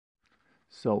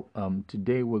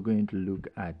Today we're going to look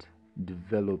at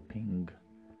developing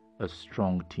a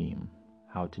strong team,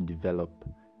 how to develop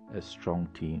a strong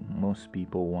team. Most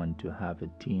people want to have a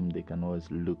team they can always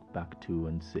look back to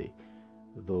and say,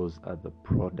 those are the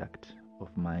product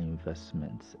of my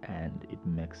investments, and it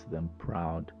makes them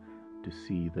proud to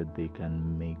see that they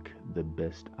can make the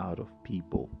best out of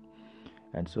people.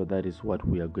 And so that is what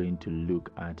we are going to look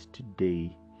at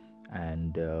today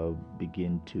and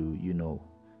begin to,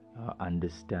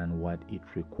 understand what it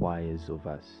requires of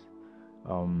us.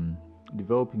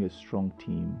 Developing a strong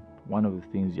team, one of the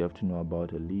things you have to know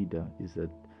about a leader is that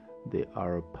they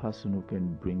are a person who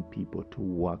can bring people to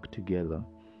work together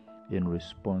in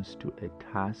response to a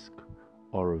task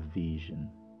or a vision.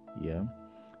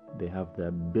 They have the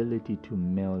ability to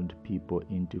meld people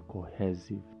into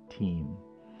cohesive team,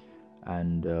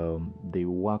 and they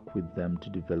work with them to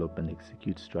develop and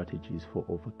execute strategies for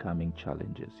overcoming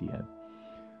challenges.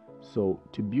 So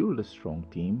to build a strong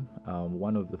team,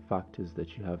 one of the factors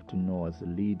that you have to know as a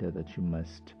leader, that you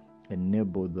must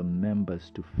enable the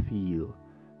members to feel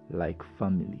like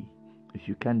family. If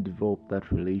you can't develop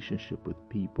that relationship with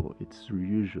people, it's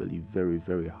usually very,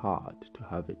 very hard to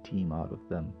have a team out of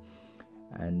them.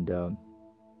 And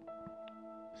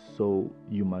so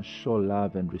you must show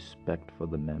love and respect for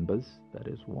the members. That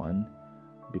is one,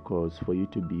 because for you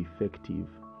to be effective,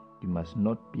 you must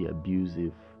not be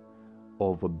abusive,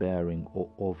 overbearing, or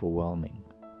overwhelming.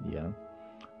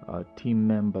 Team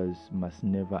members must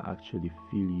never actually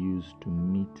feel used to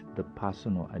meet the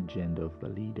personal agenda of the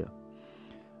leader.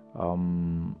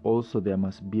 Also, there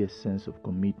must be a sense of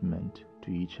commitment to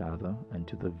each other and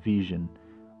to the vision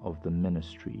of the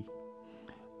ministry.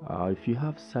 If you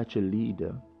have such a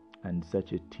leader and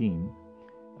such a team,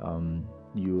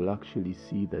 you will actually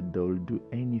see that they will do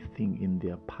anything in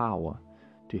their power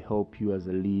to help you as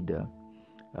a leader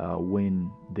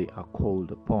when they are called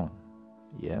upon.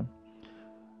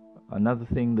 Another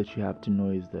thing that you have to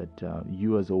know is that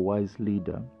you as a wise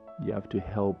leader, you have to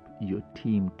help your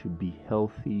team to be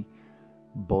healthy,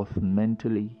 both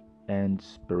mentally and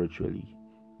spiritually,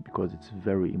 because it's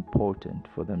very important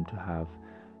for them to have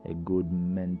a good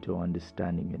mental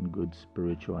understanding and good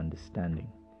spiritual understanding.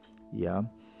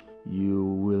 You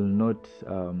will not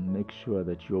make sure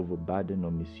that you overburden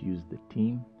or misuse the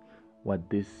team.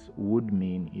 What this would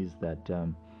mean is that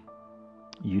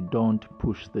you don't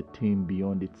push the team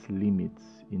beyond its limits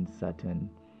in certain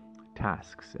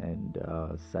tasks and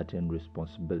certain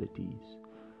responsibilities.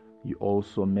 You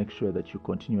also make sure that you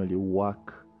continually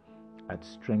work at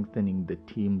strengthening the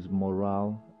team's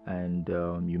morale, and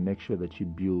you make sure that you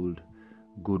build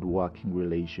good working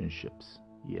relationships.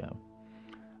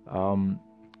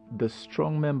 The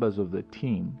strong members of the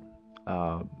team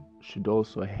should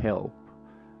also help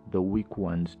the weak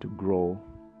ones to grow,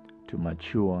 to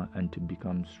mature, and to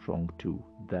become strong too.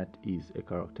 That is a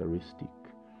characteristic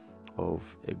of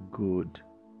a good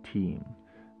team.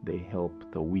 They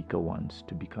help the weaker ones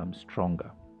to become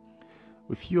stronger.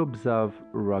 If you observe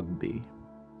rugby,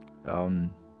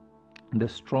 the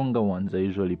stronger ones are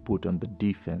usually put on the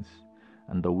defense,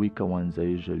 and the weaker ones are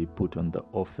usually put on the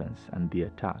offense and the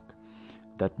attack.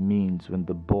 That means when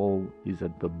the ball is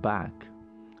at the back,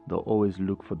 they'll always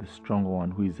look for the stronger one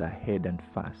who is ahead and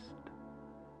fast.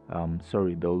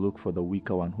 They'll look for the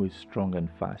weaker one who is strong and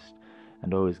fast,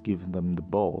 and always give them the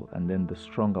ball, and then the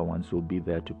stronger ones will be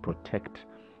there to protect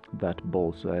that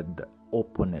ball so that the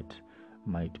opponent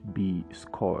might be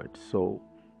scored.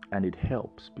 And it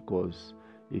helps, because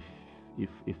if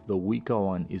the weaker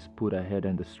one is put ahead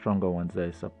and the stronger one's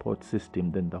a support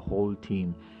system, then the whole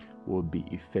team will be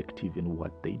effective in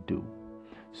what they do.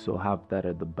 So have that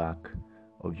at the back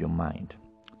of your mind.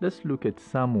 Let's look at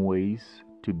some ways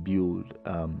to build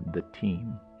the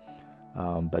team.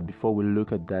 But before we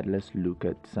look at that, let's look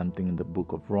at something in the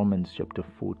book of Romans chapter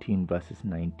 14 verses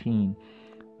 19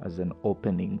 as an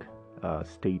opening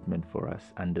statement for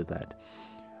us under that.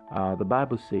 The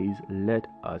Bible says, "Let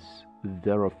us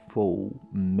therefore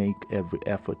make every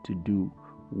effort to do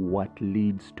what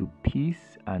leads to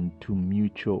peace and to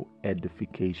mutual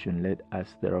edification." Let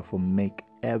us therefore make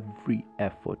every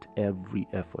effort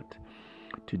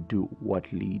to do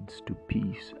what leads to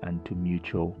peace and to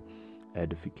mutual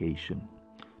edification.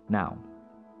 Now,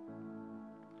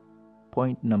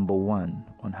 point number 1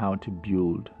 on how to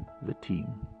build the team.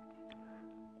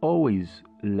 Always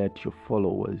let your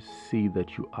followers see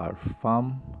that you are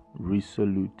firm,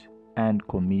 resolute, and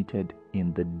committed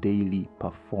in the daily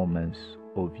performance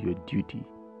of your duty,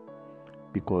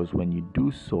 because when you do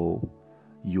so,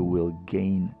 you will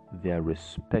gain their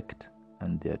respect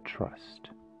and their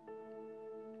trust.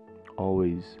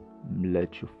 Always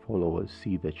let your followers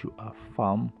see that you are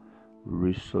firm,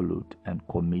 resolute, and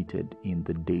committed in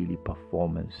the daily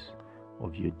performance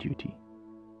of your duty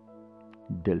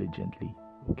diligently.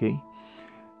 Okay?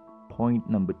 Point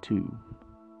number 2,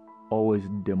 always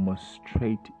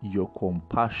demonstrate your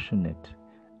compassionate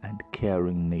and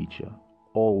caring nature.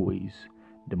 Always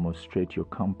demonstrate your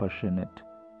compassionate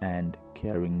and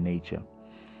caring nature.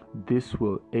 This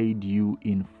will aid you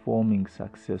in forming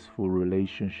successful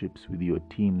relationships with your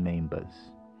team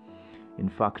members. In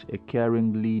fact, a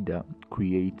caring leader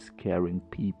creates caring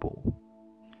people,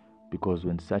 because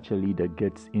when such a leader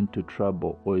gets into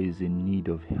trouble or is in need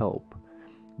of help,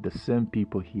 the same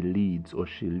people he leads or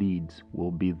she leads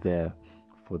will be there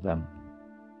for them.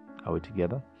 Are we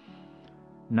together?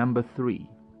 Number 3,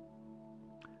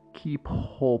 keep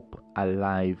hope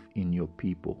alive in your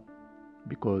people,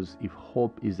 because if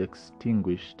hope is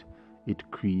extinguished, it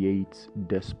creates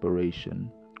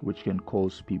desperation, which can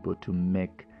cause people to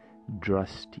make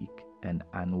drastic and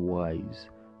unwise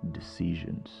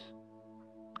decisions.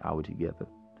 Are we together?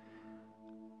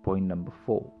 Point number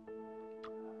 4,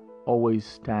 always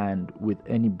stand with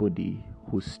anybody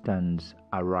who stands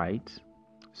aright.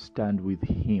 Stand with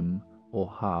him or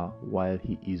her while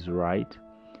he is right,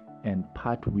 and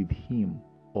part with him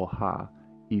or her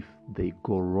if they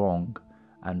go wrong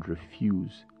and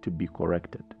refuse to be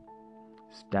corrected.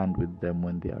 Stand with them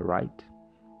when they are right,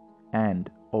 and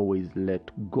always let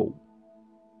go,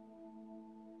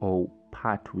 or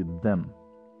part with them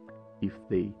if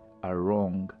they are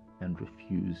wrong and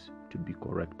refuse to be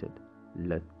corrected.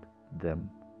 Let them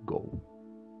go.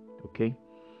 Okay?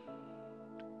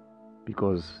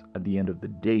 Because at the end of the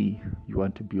day, you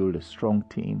want to build a strong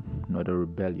team, not a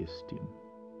rebellious team.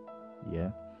 Yeah?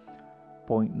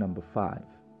 Point number 5,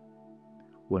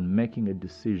 when making a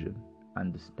decision,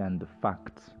 understand the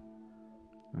facts.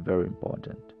 Very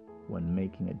important. When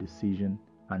making a decision,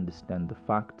 understand the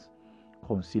facts.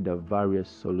 Consider various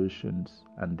solutions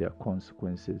and their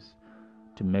consequences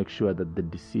to make sure that the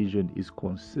decision is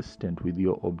consistent with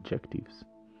your objectives.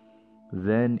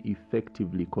 Then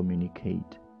effectively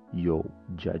communicate your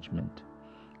judgment.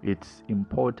 It's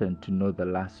important to know the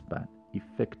last part.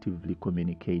 Effectively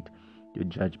communicate your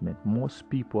judgment. Most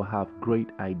people have great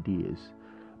ideas,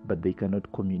 but they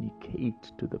cannot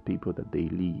communicate to the people that they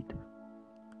lead.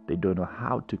 They don't know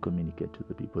how to communicate to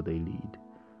the people they lead.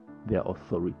 They're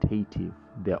authoritative,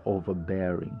 they're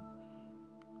overbearing,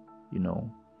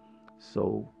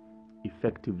 So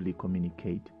effectively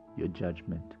communicate your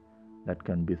judgment. That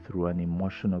can be through an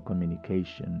emotional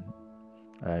communication.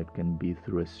 It can be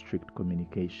through a strict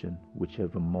communication,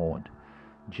 whichever mode.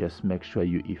 Just make sure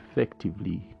you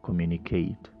effectively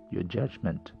communicate your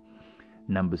judgment.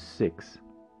 Number 6,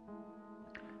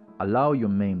 allow your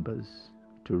members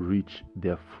to reach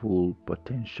their full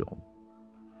potential,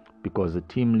 because a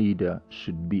team leader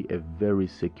should be a very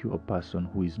secure person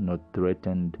who is not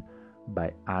threatened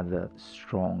by other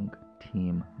strong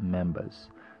team members.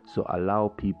 So allow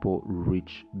people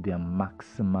reach their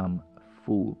maximum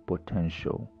full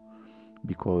potential,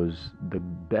 because the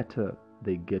better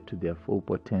they get to their full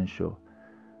potential,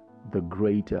 the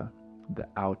greater the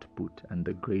output and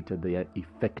the greater their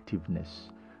effectiveness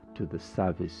to the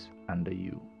service under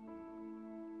you.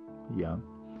 Yeah.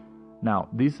 Now,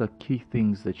 these are key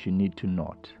things that you need to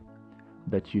note.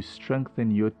 That you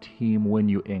strengthen your team when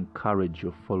you encourage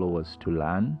your followers to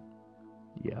learn.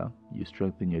 Yeah, you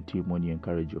strengthen your team when you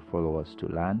encourage your followers to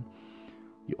learn.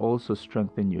 You also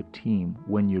strengthen your team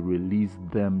when you release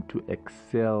them to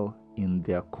excel in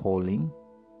their calling.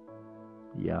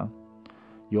 Yeah.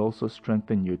 You also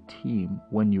strengthen your team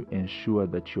when you ensure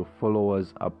that your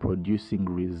followers are producing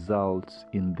results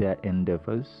in their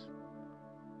endeavors.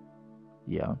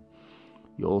 Yeah.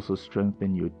 You also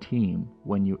strengthen your team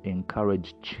when you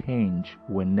encourage change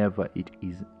whenever it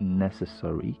is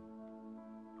necessary.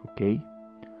 Okay?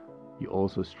 You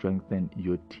also strengthen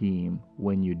your team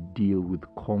when you deal with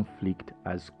conflict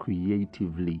as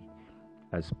creatively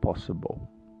as possible.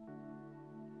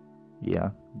 Yeah,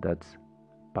 that's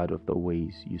part of the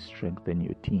ways you strengthen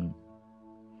your team.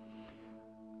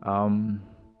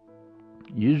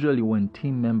 Usually when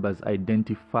team members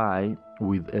identify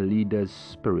with a leader's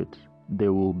spirit, they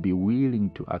will be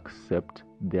willing to accept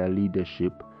their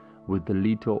leadership with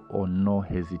little or no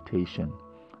hesitation.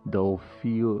 They will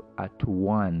feel at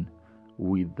one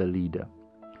with the leader.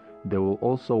 They will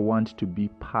also want to be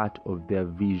part of their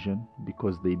vision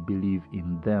because they believe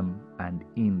in them and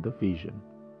in the vision.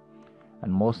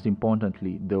 And most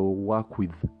importantly, they will work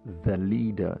with the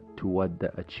leader toward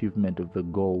the achievement of the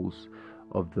goals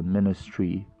of the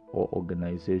ministry or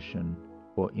organization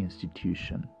or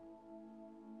institution.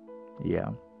 Yeah.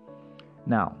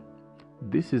 Now,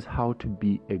 this is how to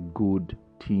be a good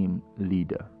team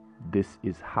leader. This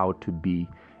is how to be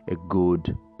a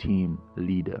good team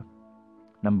leader.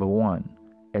 Number 1,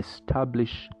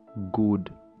 establish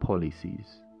good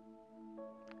policies.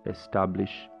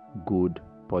 Establish good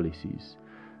policies.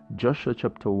 Joshua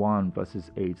chapter 1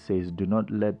 verses 8 says, "Do not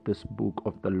let this book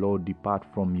of the law depart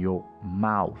from your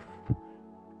mouth,"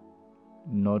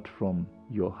 not from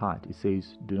your heart. It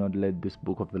says, "Do not let this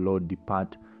book of the law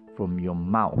depart from your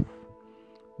mouth."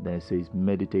 Then it says,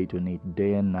 "Meditate on it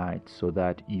day and night, so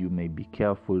that you may be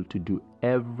careful to do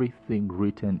everything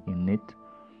written in it.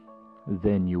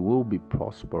 Then you will be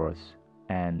prosperous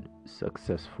and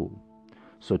successful."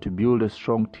 So to build a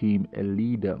strong team, a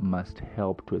leader must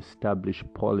help to establish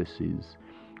policies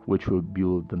which will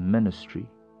build the ministry.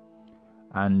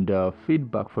 And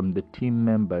feedback from the team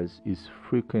members is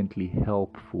frequently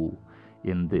helpful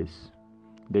in this.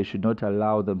 They should not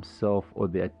allow themselves or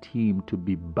their team to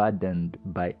be burdened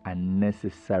by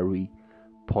unnecessary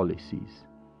policies.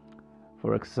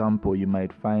 For example, you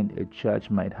might find a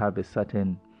church might have a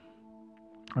certain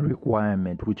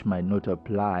requirement which might not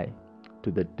apply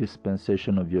to the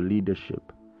dispensation of your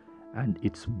leadership, and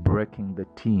it's breaking the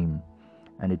team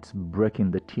and it's breaking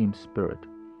the team spirit.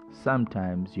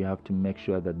 Sometimes you have to make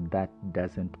sure that that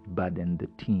doesn't burden the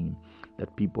team,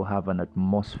 that people have an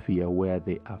atmosphere where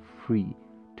they are free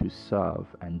to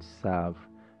serve and serve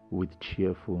with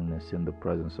cheerfulness in the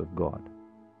presence of God.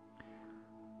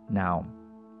 Now,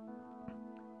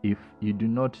 if you do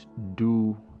not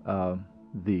do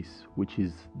this, which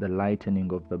is the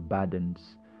lightening of the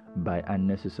burdens by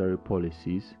unnecessary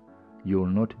policies, you will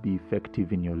not be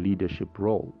effective in your leadership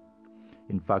role.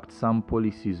 In fact, some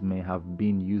policies may have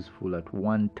been useful at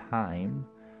one time,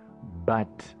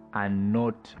 but are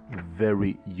not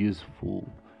very useful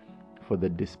for the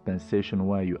dispensation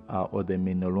where you are, or they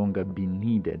may no longer be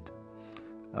needed.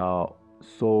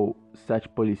 So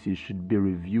such policies should be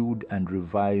reviewed and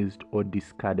revised or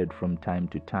discarded from time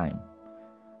to time.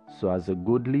 So as a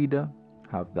good leader,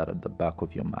 have that at the back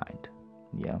of your mind.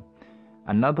 Yeah.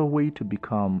 Another way to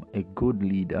become a good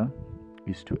leader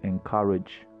is to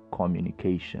encourage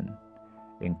communication.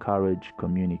 Encourage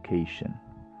communication.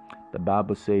 The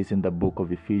Bible says in the book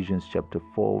of Ephesians chapter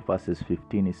 4 verses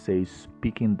 15, it says,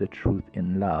 "Speaking the truth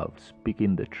in love,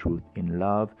 speaking the truth in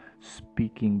love,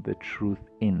 speaking the truth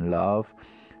in love,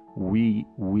 we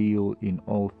will in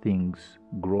all things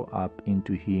grow up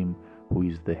into Him who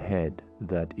is the head,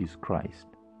 that is Christ."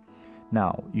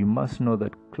 Now, you must know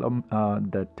that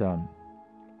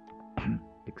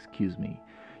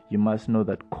you must know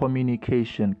that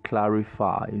communication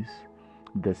clarifies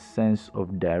the sense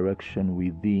of direction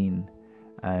within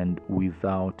and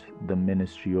without the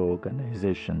ministry or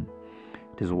organization.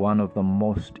 It is one of the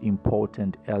most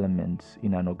important elements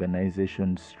in an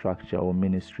organization structure or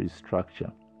ministry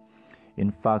structure.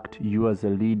 In fact, you as a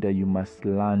leader, you must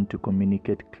learn to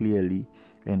communicate clearly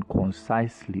and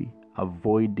concisely,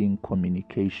 avoiding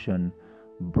communication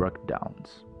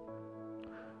breakdowns.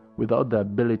 Without the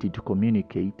ability to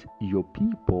communicate, your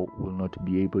people will not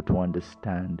be able to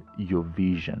understand your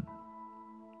vision.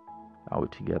 Are we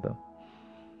together?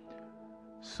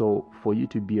 So, for you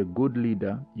to be a good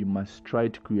leader, you must try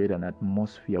to create an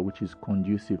atmosphere which is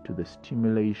conducive to the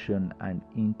stimulation and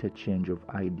interchange of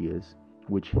ideas,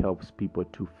 which helps people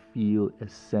to feel a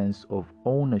sense of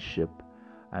ownership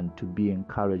and to be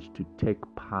encouraged to take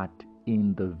part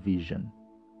in the vision.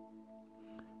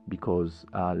 Because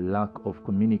lack of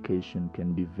communication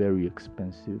can be very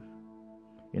expensive.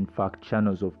 In fact,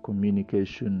 channels of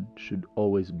communication should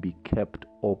always be kept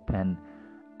open,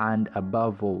 and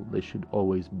above all, they should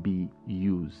always be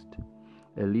used.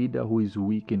 A leader who is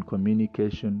weak in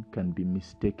communication can be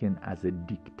mistaken as a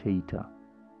dictator.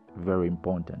 Very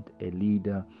important. A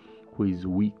leader who is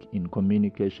weak in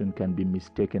communication can be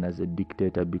mistaken as a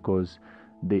dictator, because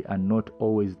they are not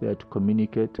always there to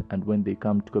communicate, and when they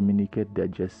come to communicate, they're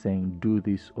just saying do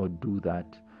this or do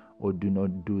that, or do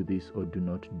not do this or do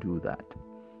not do that.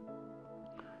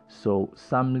 So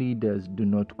some leaders do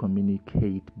not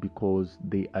communicate because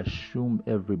they assume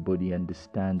everybody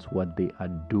understands what they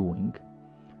are doing.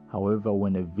 However,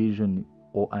 when a vision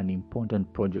or an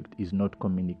important project is not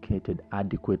communicated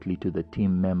adequately to the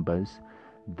team members,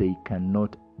 they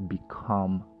cannot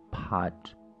become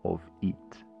part of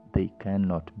it. They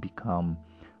cannot become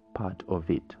part of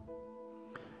it.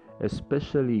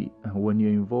 Especially when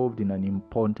you're involved in an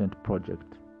important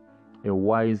project, a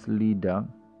wise leader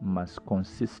must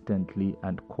consistently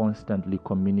and constantly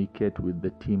communicate with the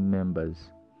team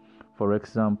members. For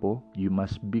example, you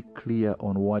must be clear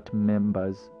on what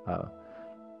members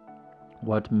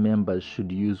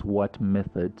should use what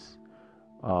methods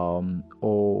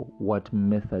or what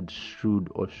methods should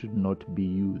or should not be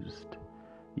used.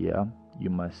 Yeah, you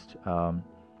must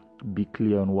be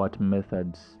clear on what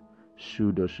methods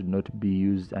should or should not be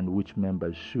used and which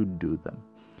members should do them.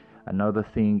 Another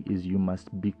thing is you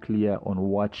must be clear on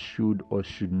what should or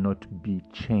should not be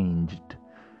changed.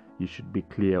 You should be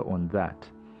clear on that.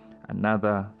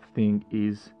 Another thing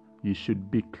is you should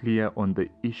be clear on the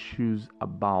issues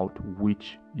about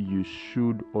which you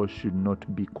should or should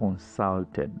not be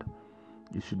consulted.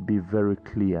 You should be very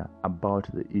clear about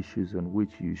the issues on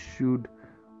which you should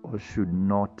or should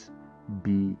not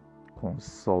be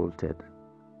consulted.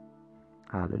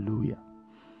 Hallelujah.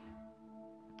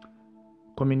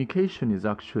 Communication is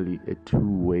actually a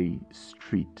two-way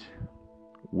street.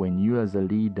 When you as a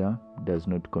leader does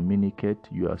not communicate,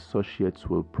 your associates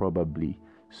will probably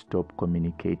stop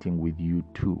communicating with you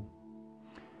too.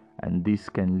 And this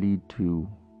can lead to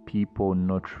people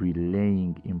not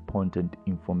relaying important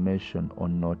information or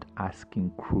not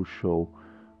asking crucial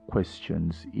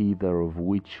questions, either of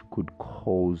which could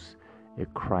cause a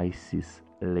crisis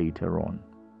later on.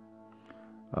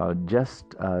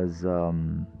 Just as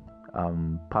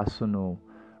personal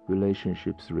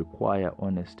relationships require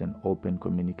honest and open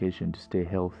communication to stay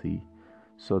healthy,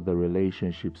 so the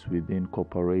relationships within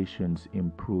corporations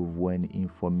improve when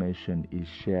information is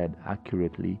shared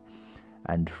accurately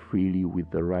and freely with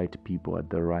the right people at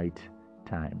the right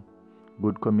time.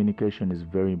 Good communication is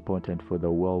very important for the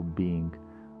well-being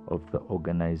of the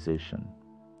organization.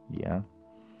 Yeah,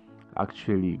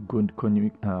 actually, good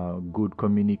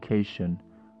communication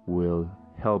will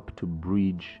help to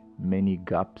bridge many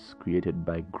gaps created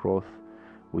by growth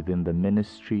within the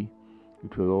ministry.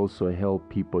 It will also help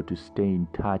people to stay in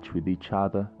touch with each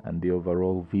other and the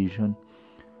overall vision.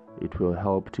 It will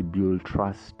help to build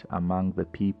trust among the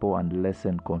people and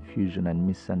lessen confusion and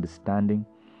misunderstanding.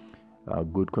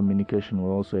 Good communication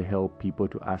will also help people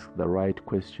to ask the right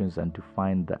questions and to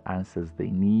find the answers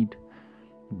they need.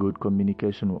 Good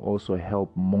communication will also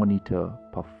help monitor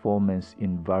performance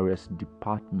in various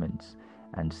departments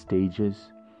and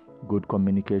stages. Good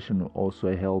communication will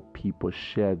also help people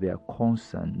share their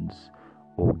concerns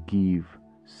or give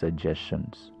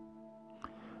suggestions.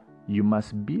 You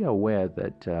must be aware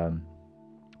that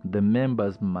the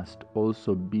members must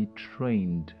also be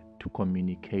trained to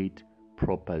communicate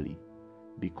properly,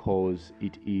 because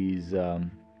it is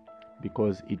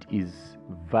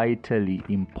vitally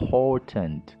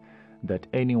important that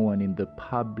anyone in the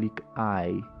public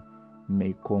eye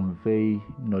may convey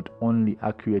not only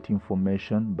accurate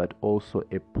information but also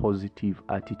a positive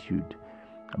attitude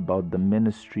about the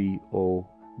ministry or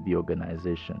the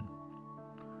organization,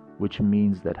 which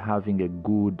means that having a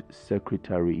good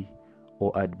secretary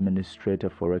or administrator,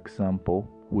 for example,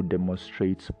 who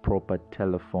demonstrates proper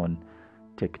telephone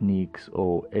techniques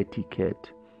or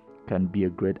etiquette can be a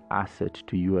great asset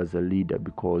to you as a leader,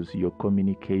 because your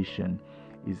communication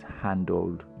is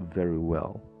handled very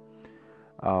well.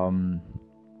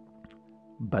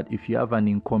 But if you have an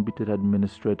incompetent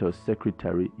administrator or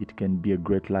secretary, it can be a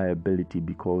great liability,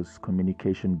 because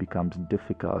communication becomes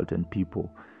difficult and people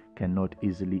cannot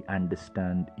easily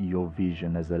understand your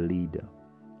vision as a leader.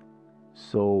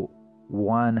 So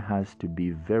one has to be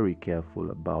very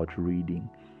careful about reading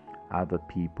other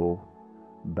people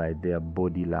by their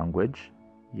body language,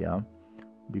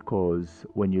 because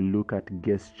when you look at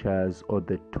gestures or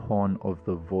the tone of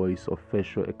the voice or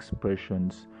facial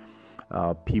expressions,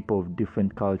 people of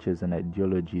different cultures and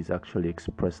ideologies actually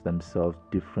express themselves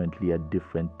differently at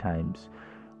different times,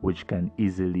 which can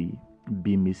easily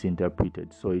be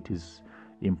misinterpreted. So it is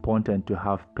important to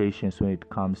have patience when it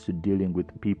comes to dealing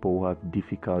with people who have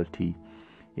difficulty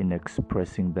in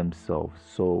expressing themselves.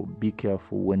 So be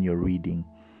careful when you're reading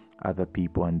other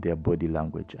people and their body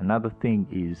language. Another thing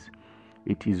is,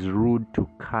 it is rude to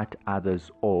cut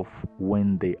others off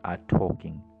when they are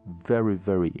talking. Very,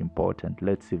 very important.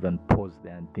 Let's even pause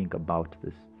there and think about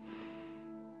this.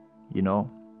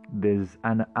 There's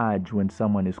an urge when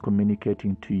someone is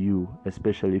communicating to you,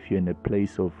 especially if you're in a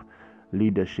place of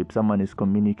leadership. Someone is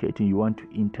communicating, you want to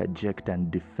interject and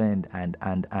defend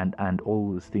and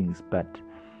all those things, but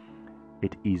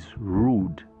it is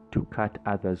rude to cut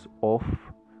others off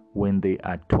when they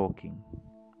are talking.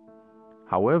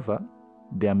 However,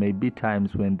 there may be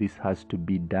times when this has to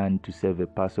be done to save a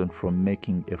person from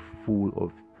making a fool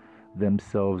of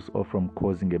themselves or from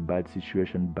causing a bad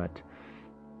situation, but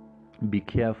be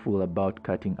careful about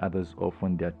cutting others off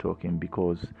when they're talking,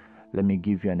 because let me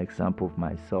give you an example of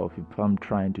myself. If I'm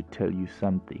trying to tell you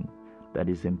something that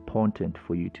is important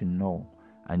for you to know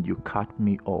and you cut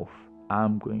me off,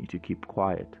 I'm going to keep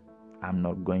quiet. I'm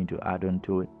not going to add on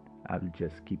to it. I'll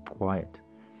just keep quiet.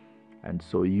 And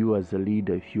so you as a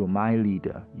leader, if you're my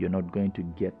leader, you're not going to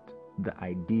get the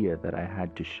idea that I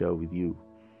had to share with you.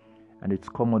 And it's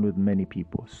common with many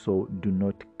people. So do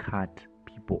not cut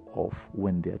people off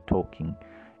when they're talking.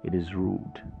 It is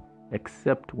rude,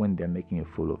 except when they're making a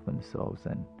fool of themselves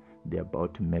and they're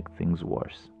about to make things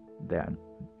worse. Then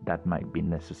that might be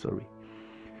necessary.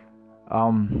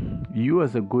 You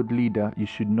as a good leader, you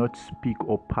should not speak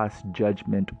or pass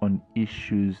judgment on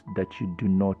issues that you do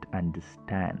not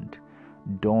understand.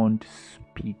 Don't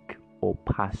speak or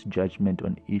pass judgment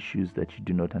on issues that you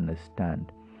do not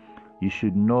understand. You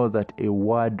should know that a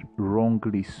word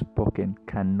wrongly spoken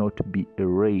cannot be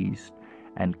erased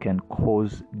and can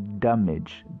cause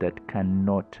damage that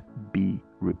cannot be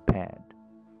repaired.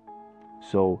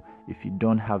 So if you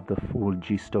don't have the full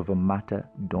gist of a matter,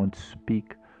 don't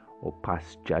speak or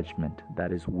pass judgment.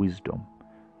 That is wisdom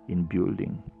in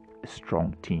building a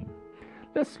strong team.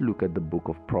 Let's look at the book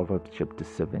of Proverbs chapter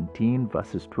 17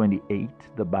 verses 28.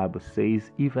 The Bible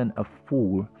says, even a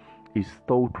fool is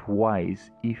thought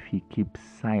wise if he keeps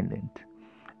silent,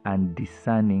 and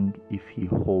discerning if he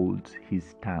holds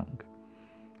his tongue.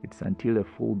 It's until a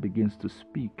fool begins to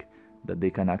speak that they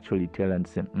can actually tell and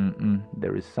say,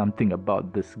 there is something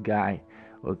about this guy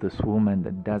or this woman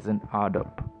that doesn't add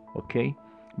up. Okay?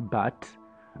 But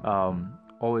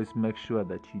always make sure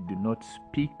that you do not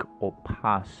speak or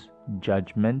pass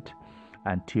judgment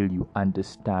until you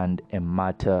understand a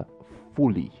matter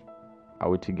fully. Are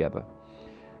we together?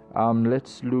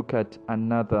 Let's look at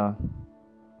another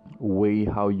way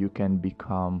how you can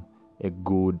become a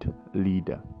good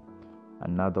leader.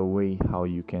 Another way how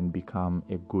you can become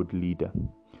a good leader.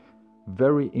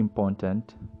 Very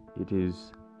important, it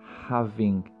is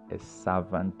having a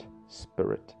servant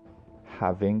spirit.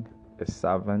 Having a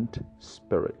servant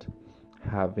spirit.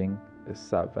 Having a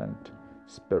servant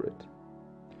spirit.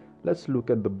 Let's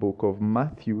look at the book of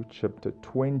Matthew chapter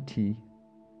 20.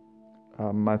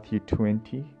 Matthew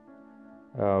 20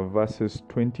 verses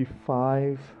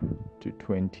 25 to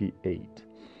 28.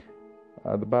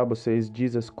 The Bible says,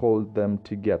 Jesus called them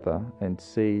together and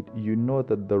said, you know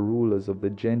that the rulers of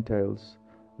the Gentiles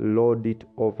lord it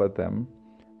over them,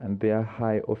 and their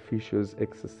high officials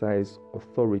exercise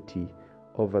authority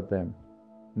over them.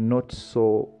 Not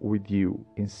so with you.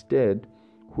 Instead,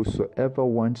 whosoever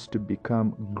wants to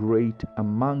become great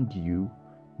among you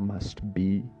must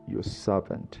be your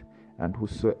servant, and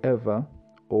whosoever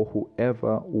or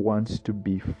whoever wants to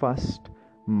be first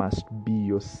must be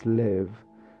your slave,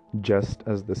 just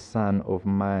as the Son of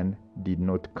Man did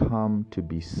not come to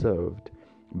be served,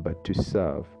 but to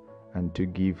serve, and to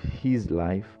give his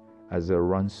life as a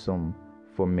ransom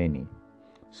for many.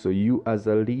 So you as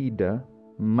a leader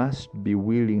must be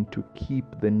willing to keep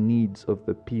the needs of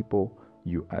the people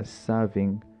you are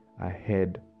serving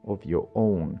ahead of your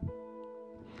own.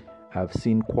 I've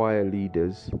seen choir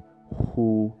leaders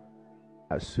who,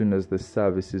 as soon as the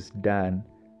service is done,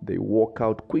 they walk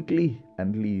out quickly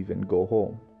and leave and go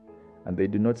home. And they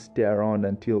do not stay around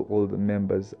until all the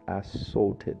members are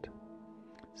sorted.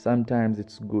 Sometimes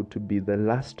it's good to be the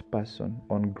last person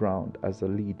on ground as a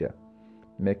leader,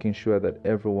 making sure that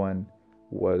everyone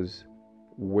was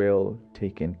well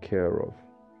taken care of.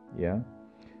 Yeah.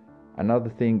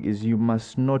 Another thing is you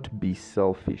must not be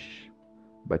selfish,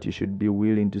 but you should be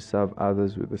willing to serve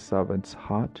others with a servant's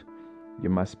heart. You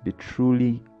must be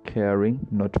truly caring,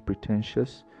 not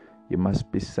pretentious. You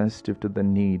must be sensitive to the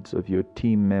needs of your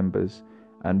team members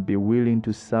and be willing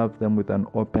to serve them with an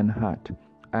open heart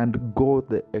and go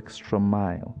the extra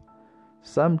mile.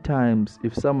 Sometimes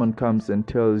if someone comes and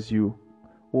tells you,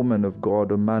 woman of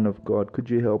God or man of God, could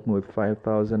you help me with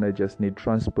 5,000? I just need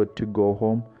transport to go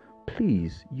home.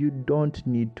 Please, you don't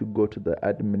need to go to the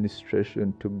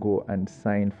administration to go and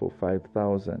sign for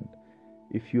 5,000.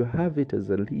 If you have it as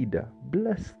a leader,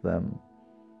 bless them,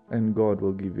 and God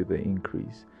will give you the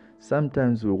increase.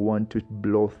 Sometimes we want to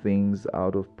blow things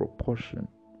out of proportion,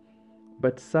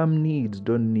 but some needs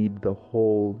don't need the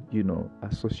whole,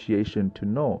 association to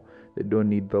know. They don't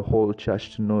need the whole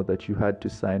church to know that you had to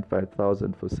sign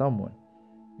 5,000 for someone.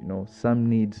 Some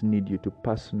needs need you to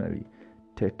personally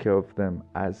take care of them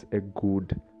as a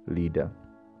good leader.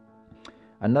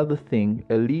 Another thing,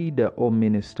 a leader or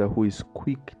minister who is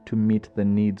quick to meet the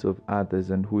needs of others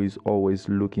and who is always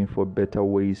looking for better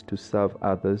ways to serve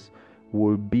others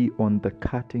will be on the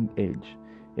cutting edge.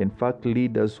 In fact,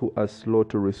 leaders who are slow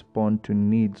to respond to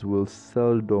needs will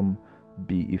seldom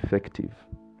be effective.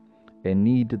 A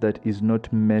need that is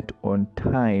not met on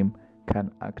time can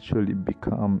actually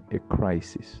become a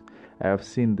crisis. I have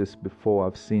seen this before.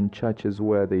 I've seen churches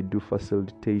where they do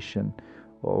facilitation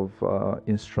of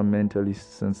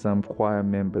instrumentalists and some choir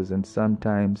members, and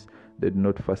sometimes they do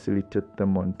not facilitate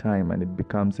them on time, and it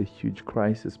becomes a huge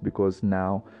crisis because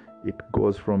now it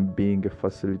goes from being a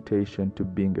facilitation to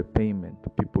being a payment.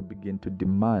 People begin to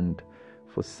demand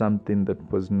for something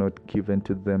that was not given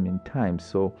to them in time.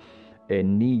 So a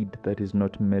need that is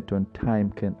not met on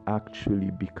time can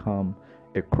actually become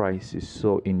a crisis.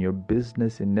 So in your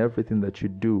business, in everything that you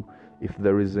do, if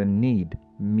there is a need,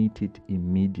 meet it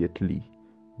immediately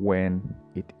when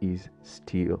it is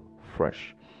still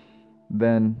fresh.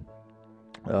 Then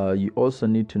you also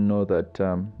need to know that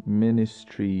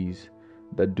ministries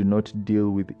that do not deal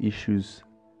with issues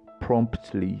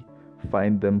promptly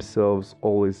find themselves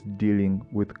always dealing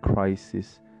with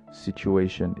crisis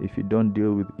situation. If you don't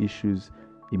deal with issues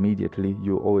immediately,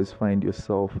 you always find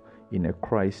yourself in a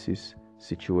crisis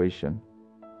situation,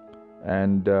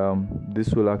 and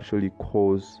this will actually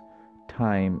cause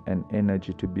time and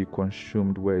energy to be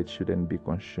consumed where it shouldn't be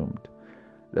consumed.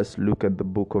 Let's look at the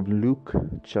book of Luke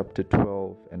chapter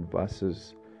 12 and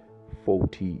verses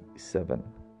 47.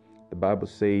 The Bible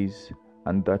says,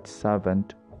 "And that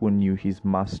servant who knew his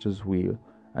master's will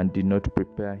and did not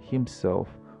prepare himself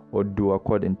or do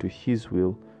according to his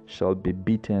will shall be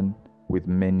beaten with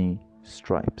many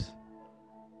stripes."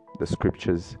 The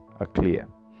scriptures are clear.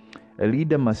 A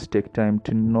leader must take time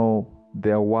to know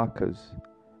their workers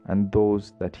and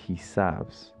those that he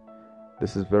serves.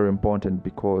 This is very important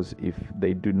because if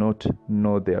they do not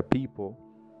know their people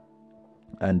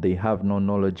and they have no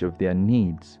knowledge of their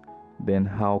needs, then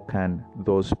how can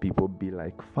those people be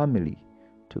like family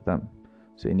to them?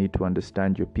 So you need to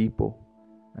understand your people,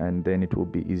 and then it will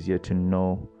be easier to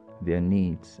know their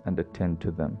needs and attend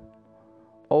to them.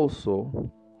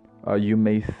 Also, you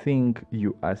may think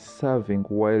you are serving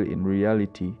while in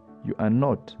reality you are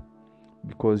not,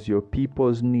 because your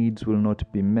people's needs will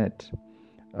not be met.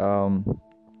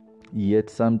 Yet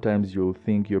sometimes you'll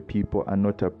think your people are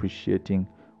not appreciating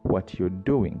what you're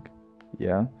doing.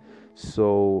 Yeah.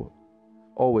 So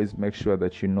always make sure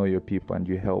that you know your people and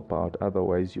you help out.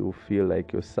 Otherwise, you'll feel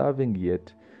like you're serving,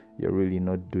 yet you're really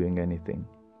not doing anything.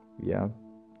 Yeah.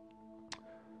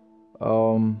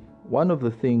 One of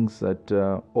the things that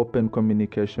open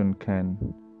communication can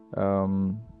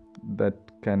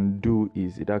do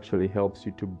is it actually helps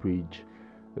you to bridge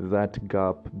that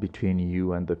gap between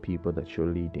you and the people that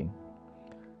you're leading.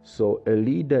 So a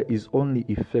leader is only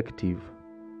effective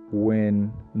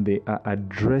when they are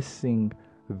addressing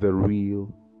the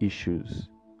real issues.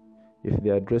 If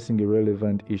they're addressing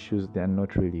irrelevant issues, they are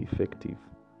not really effective.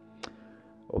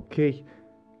 Okay,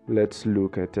 let's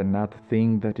look at another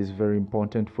thing that is very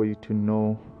important for you to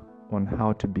know on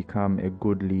how to become a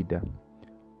good leader.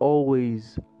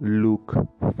 Always look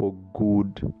for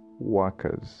good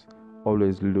workers.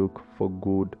 Always look for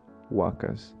good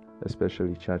workers,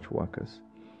 especially church workers.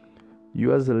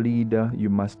 You as a leader, you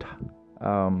must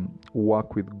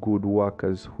work with good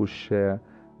workers who share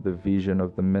the vision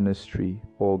of the ministry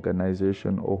or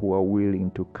organization, or who are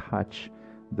willing to catch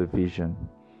the vision.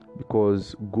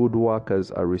 Because good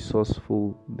workers are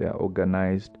resourceful, they are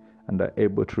organized, and are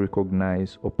able to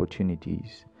recognize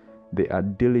opportunities. They are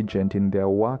diligent in their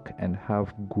work and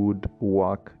have good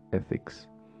work ethics.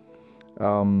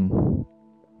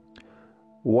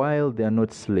 While they are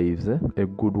not slaves, a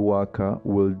good worker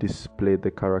will display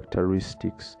the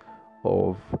characteristics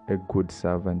of a good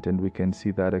servant, and we can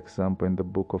see that example in the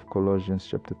book of Colossians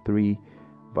chapter 3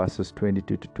 verses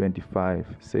 22 to 25.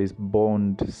 It says,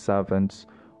 "Bond servants,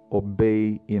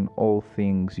 obey in all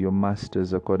things your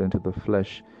masters according to the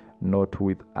flesh, not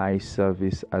with eye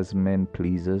service as men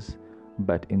pleasers,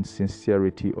 but in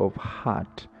sincerity of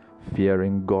heart,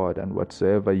 fearing God, and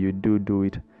whatsoever you do, do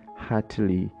it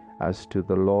heartily as to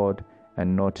the Lord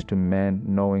and not to men,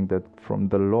 knowing that from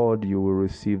the Lord you will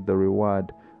receive the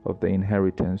reward of the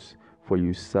inheritance, for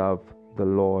you serve the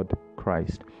Lord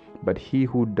Christ. But he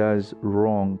who does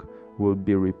wrong will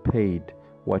be repaid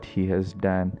what he has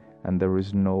done, and there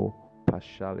is no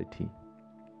partiality."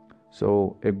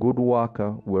 So a good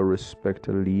worker will respect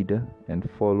a leader and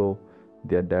follow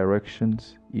their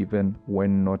directions even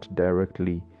when not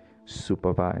directly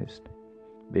supervised.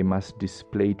 They must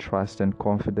display trust and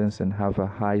confidence and have a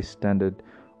high standard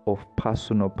of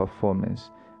personal performance,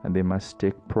 and they must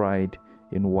take pride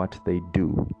in what they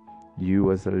do.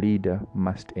 You as a leader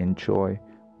must enjoy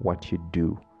what you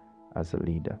do as a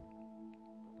leader.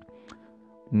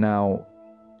 Now,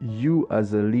 you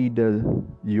as a leader,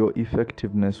 your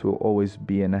effectiveness will always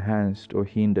be enhanced or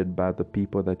hindered by the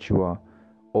people that you are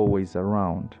always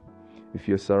around. If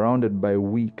you're surrounded by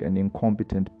weak and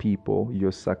incompetent people,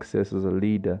 your success as a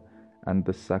leader and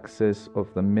the success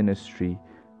of the ministry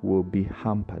will be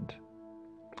hampered.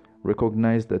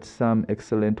 Recognize that some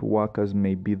excellent workers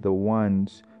may be the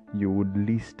ones you would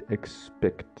least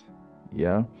expect.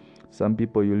 Yeah, some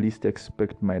people you least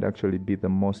expect might actually be the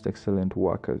most excellent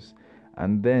workers,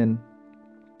 and then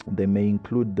they may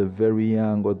include the very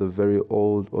young or the very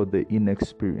old or the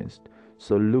inexperienced.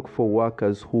 So look for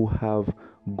workers who have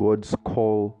God's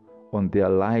call on their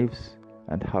lives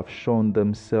and have shown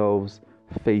themselves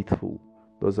faithful.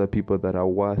 Those are people that are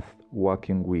worth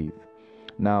working with.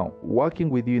 Now, working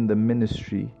with you in the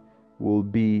ministry will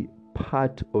be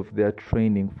part of their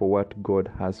training for what God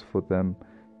has for them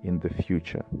in the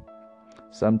future.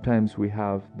 Sometimes we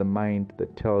have the mind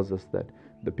that tells us that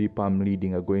the people I'm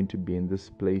leading are going to be in this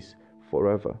place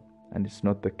forever, and it's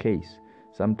not the case.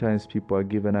 Sometimes people are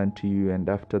given unto you, and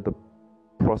after the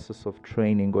process of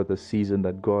training or the season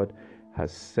that God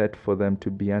has set for them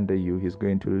to be under you, He's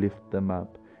going to lift them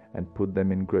up and put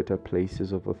them in greater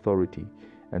places of authority.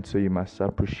 And so you must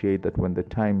appreciate that when the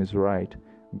time is right,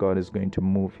 God is going to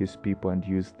move His people and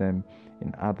use them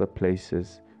in other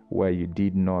places where you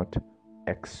did not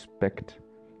expect.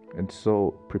 And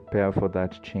so prepare for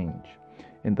that change.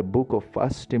 In the book of 1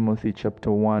 Timothy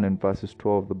chapter 1 and verses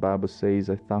 12, the Bible says,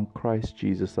 I thank Christ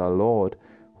Jesus our Lord,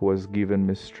 who has given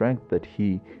me strength, that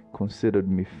He considered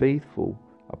me faithful,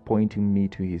 appointing me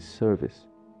to His service.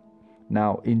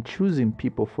 Now, in choosing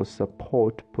people for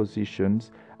support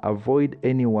positions, avoid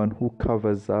anyone who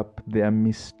covers up their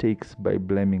mistakes by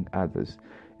blaming others.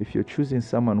 If you're choosing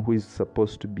someone who is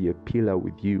supposed to be a pillar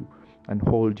with you and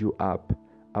hold you up,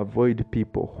 avoid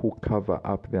people who cover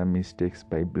up their mistakes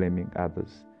by blaming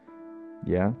others.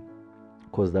 Yeah?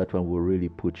 Because that one will really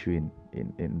put you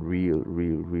in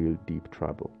real deep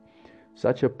trouble.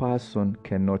 Such a person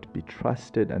cannot be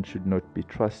trusted and should not be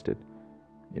trusted.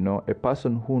 A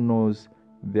person who knows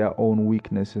their own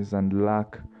weaknesses and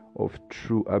lack of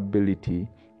true ability,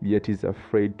 yet is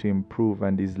afraid to improve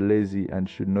and is lazy and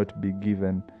should not be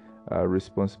given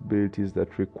responsibilities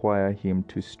that require him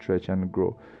to stretch and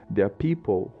grow. There are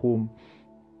people whom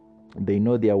they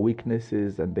know their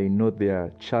weaknesses and they know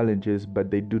their challenges, but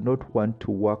they do not want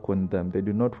to work on them. They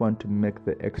do not want to make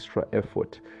the extra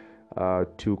effort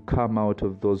to come out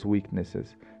of those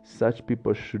weaknesses. Such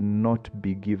people should not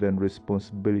be given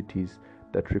responsibilities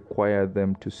that require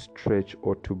them to stretch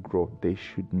or to grow. They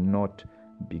should not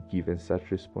be given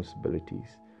such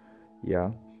responsibilities.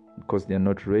 Yeah, because they're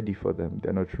not ready for them.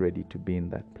 They're not ready to be in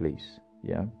that place.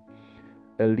 Yeah.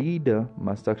 A leader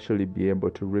must actually be able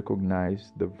to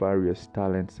recognize the various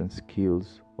talents and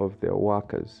skills of their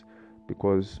workers,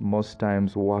 because most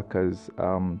times workers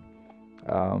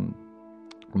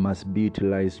must be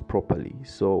utilized properly.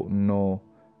 So know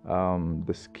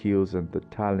the skills and the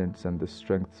talents and the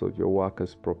strengths of your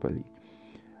workers properly.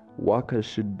 Workers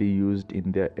should be used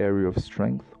in their area of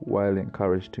strength while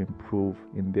encouraged to improve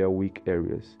in their weak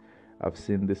areas. I've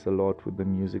seen this a lot with the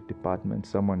music department.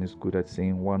 Someone is good at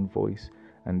singing one voice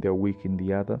and they're weak in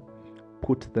the other.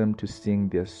 Put them to sing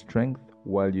their strength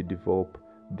while you develop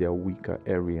their weaker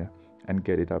area and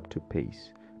get it up to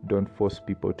pace. Don't force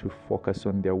people to focus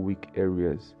on their weak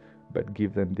areas, but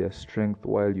give them their strength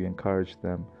while you encourage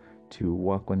them to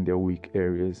work on their weak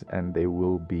areas, and they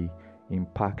will be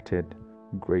impacted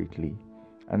greatly.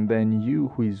 And then you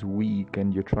who is weak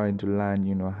and you're trying to learn,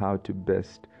 how to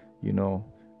best,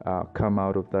 come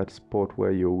out of that spot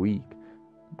where you're weak,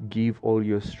 give all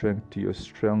your strength to your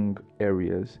strong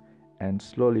areas, and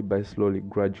slowly,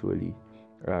 gradually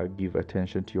give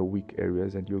attention to your weak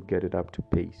areas, and you'll get it up to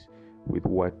pace with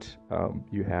what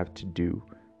you have to do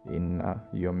in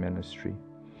your ministry.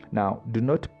 Now, do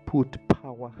not put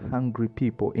power-hungry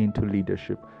people into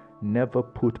leadership. Never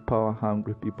put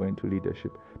power-hungry people into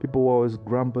leadership. People were always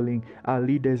grumbling, our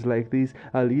leaders like this,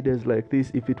 our leaders like this.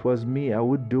 If it was me, I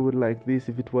would do it like this.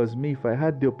 If it was me, if I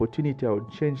had the opportunity, I would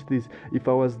change this. If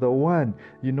I was the one,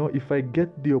 if I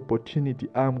get the opportunity,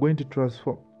 I'm going to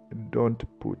transform. Don't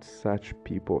put such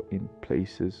people in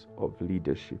places of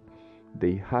leadership.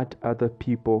 They hurt other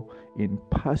people in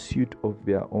pursuit of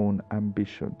their own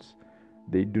ambitions.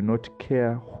 They do not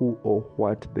care who or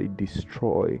what they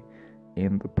destroy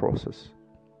in the process.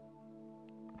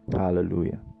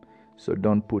 Hallelujah. So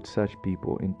don't put such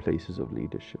people in places of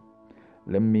leadership.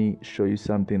 Let me show you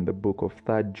something in the book of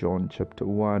 3 John chapter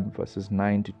 1 verses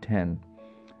 9 to 10.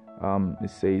 It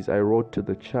says, I wrote to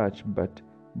the church, but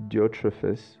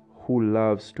Diotrephes, who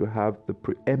loves to have the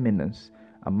preeminence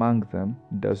among them,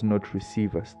 does not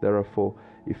receive us. Therefore,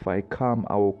 if I come,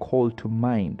 I will call to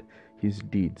mind his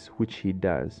deeds, which he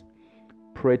does,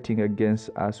 prating against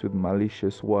us with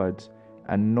malicious words.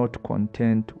 And not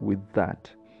content with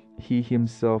that, he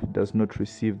himself does not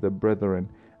receive the brethren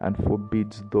and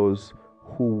forbids those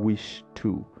who wish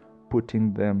to,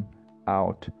 putting them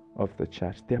out of the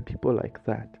church. There are people like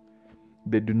that.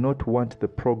 They do not want the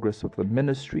progress of the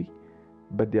ministry,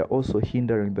 but they are also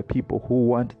hindering the people who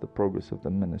want the progress of the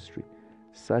ministry.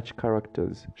 Such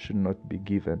characters should not be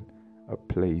given a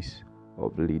place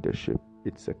of leadership.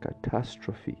 It's a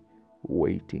catastrophe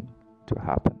waiting to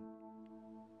happen.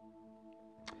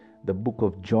 The book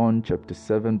of John chapter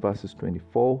 7 verses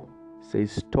 24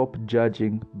 says, "Stop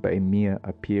judging by mere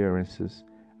appearances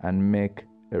and make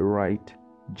a right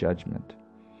judgment."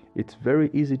 It's very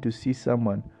easy to see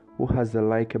someone who has a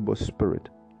likable spirit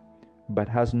but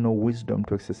has no wisdom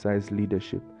to exercise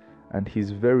leadership, and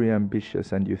he's very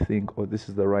ambitious, and you think, oh, this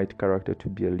is the right character to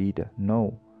be a leader.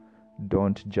 No,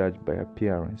 don't judge by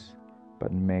appearance,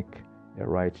 but make a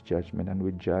right judgment. And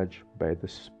we judge by the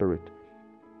Spirit.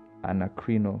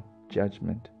 Anacrinal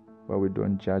judgment, where we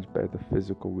don't judge by the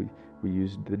physical. We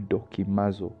use the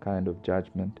dokimazo kind of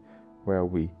judgment, where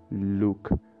we look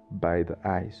by the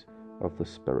eyes of the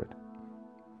Spirit.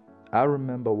 I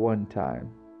remember one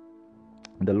time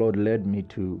the Lord led me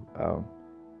to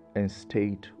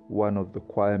instate one of the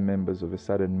choir members of a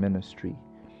certain ministry,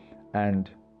 and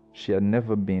she had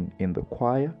never been in the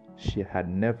choir, she had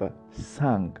never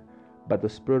sung, but the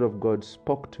Spirit of God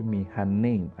spoke to me her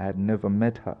name. I had never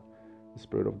met her. The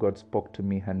Spirit of God spoke to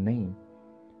me her name,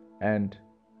 and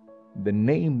the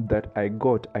name that I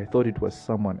got, I thought it was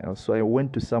someone else. So I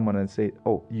went to someone and said,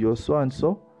 "Oh, you're so and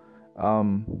so?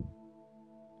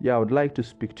 Yeah, I would like to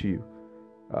speak to you."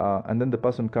 And then the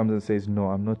person comes and says, "No,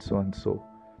 I'm not so and so."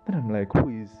 Then I'm like, who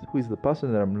is the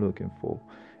person that I'm looking for?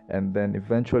 And then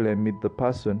eventually I meet the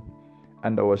person,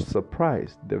 and I was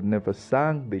surprised. They've never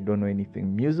sung, they don't know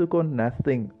anything musical,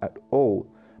 nothing at all.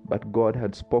 But God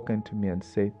had spoken to me and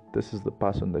said, this is the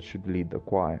person that should lead the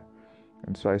choir.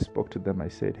 And so I spoke to them. I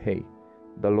said, "Hey,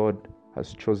 the Lord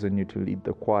has chosen you to lead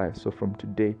the choir. So from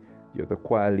today, you're the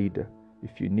choir leader.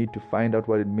 If you need to find out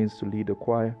what it means to lead a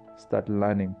choir, start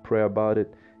learning, pray about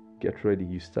it, get ready.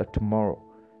 You start tomorrow."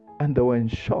 And they were in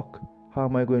shock. How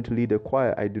am I going to lead a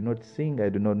choir? I do not sing, I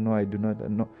do not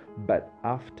know. But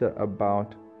after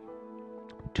about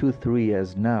 2-3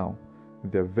 years now,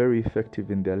 they're very effective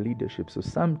in their leadership. So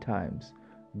sometimes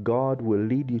God will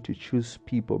lead you to choose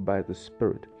people by the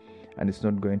Spirit, and it's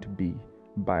not going to be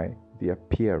by the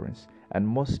appearance. And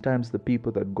most times the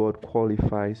people that God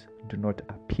qualifies do not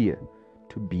appear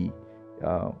to be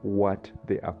what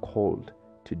they are called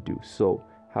to do. So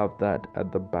have that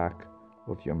at the back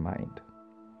of your mind.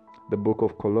 The book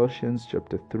of Colossians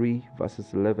chapter 3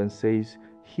 verses 11 says,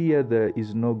 "Here there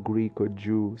is no Greek or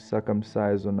Jew,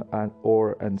 circumcised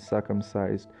or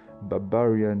uncircumcised,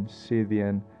 barbarian,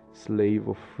 Scythian, slave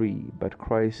or free, but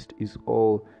Christ is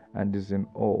all and is in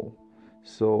all."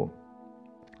 So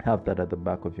have that at the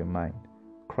back of your mind.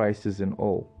 Christ is in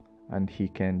all, and he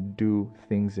can do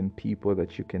things in people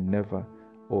that you can never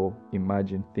or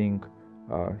imagine, think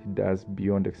he does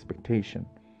beyond expectation.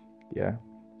 Yeah,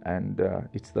 and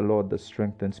it's the Lord that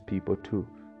strengthens people to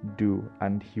do,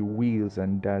 and he wills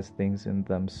and does things in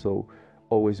them. So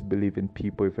always believe in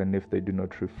people, even if they do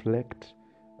not reflect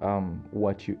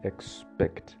what you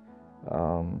expect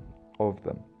of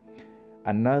them.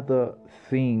 Another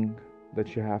thing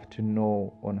that you have to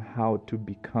know on how to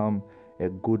become a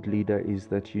good leader is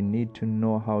that you need to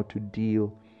know how to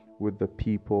deal with the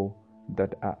people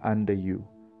that are under you.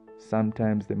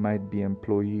 Sometimes they might be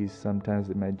employees, sometimes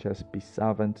they might just be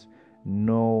servants.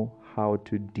 Know how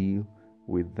to deal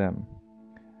with them,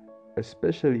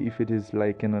 especially if it is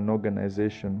like in an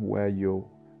organization where you're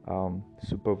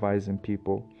supervising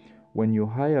people. When you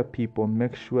hire people,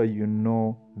 make sure you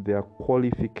know their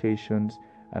qualifications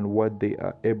and what they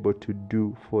are able to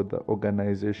do for the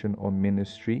organization or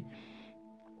ministry,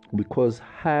 because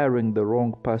hiring the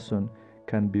wrong person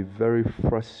can be very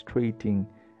frustrating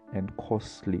and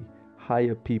costly.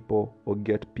 Hire people or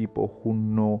get people who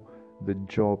know the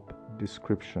job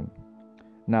description.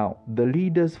 Now, the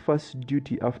leader's first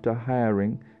duty after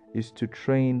hiring is to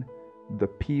train the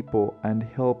people and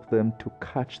help them to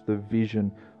catch the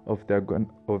vision of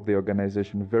the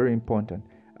organization. Very important.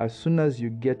 As soon as you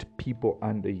get people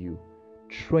under you,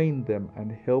 train them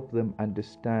and help them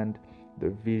understand the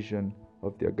vision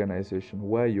of the organization,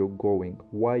 where you're going,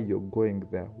 why you're going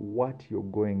there, what you're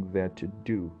going there to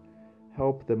do.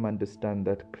 Help them understand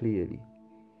that clearly,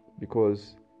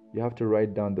 because you have to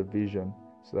write down the vision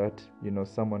so that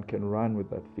someone can run with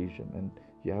that vision, and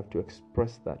you have to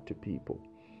express that to people.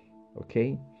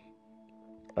 Okay.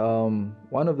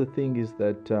 One of the things is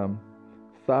that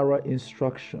thorough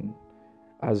instruction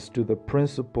as to the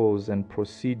principles and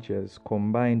procedures,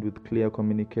 combined with clear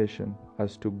communication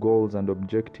as to goals and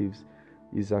objectives,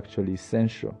 is actually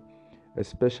essential,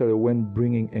 especially when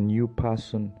bringing a new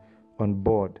person on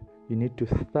board. You need to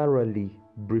thoroughly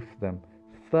brief them,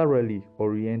 thoroughly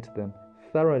orient them,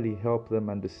 thoroughly help them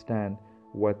understand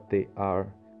what they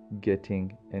are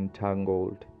getting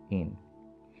entangled in.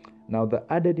 Now, the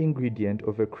added ingredient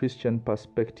of a Christian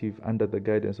perspective under the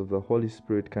guidance of the Holy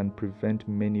Spirit can prevent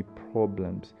many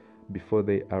problems before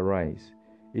they arise.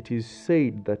 It is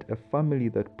said that a family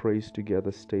that prays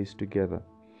together stays together.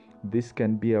 This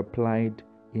can be applied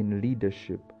in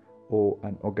leadership or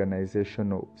an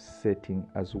organizational setting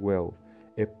as well.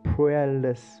 A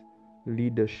prayerless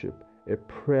leadership, a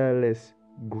prayerless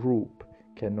group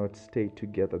cannot stay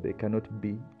together. They cannot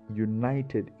be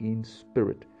united in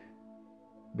spirit,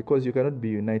 because you cannot be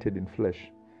united in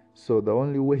flesh. So the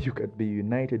only way you can be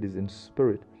united is in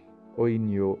spirit, or in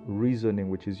your reasoning,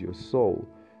 which is your soul.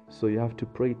 So you have to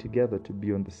pray together to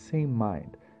be on the same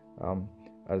mind,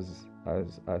 as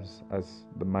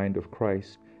the mind of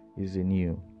Christ is in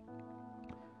you.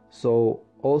 So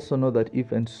also know that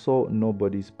even so,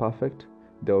 nobody is perfect.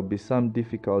 There will be some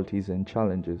difficulties and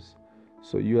challenges.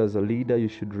 So you as a leader, you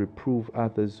should reprove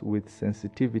others with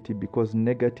sensitivity, because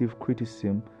negative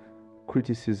criticism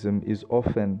is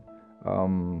often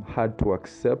hard to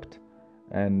accept,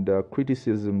 and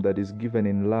criticism that is given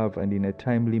in love and in a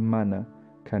timely manner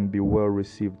can be well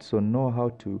received. So know how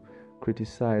to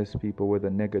criticize people, whether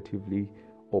negatively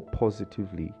or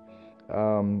positively.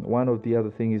 One of the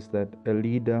other things is that a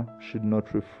leader should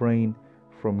not refrain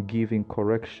from giving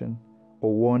correction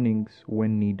or warnings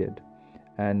when needed.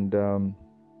 And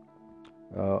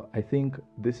I think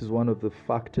this is one of the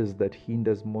factors that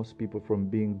hinders most people from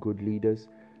being good leaders.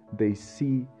 They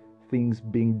see things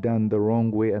being done the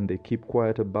wrong way and they keep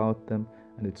quiet about them,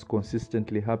 and it's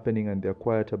consistently happening, and they're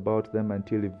quiet about them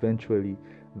until eventually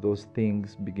those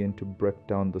things begin to break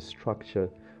down the structure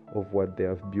of what they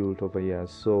have built over years.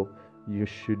 So you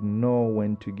should know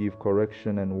when to give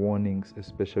correction and warnings,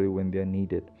 especially when they're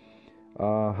needed.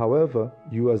 However,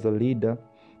 you as a leader,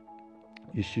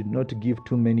 you should not give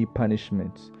too many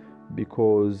punishments,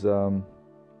 because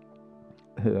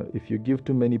if you give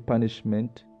too many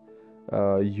punishment,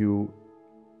 you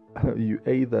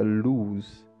either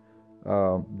lose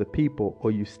the people,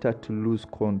 or you start to lose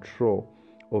control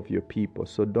of your people.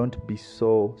 So don't be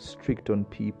so strict on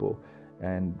people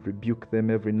and rebuke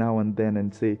them every now and then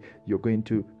and say, you're going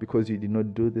to, because you did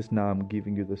not do this, now I'm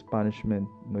giving you this punishment.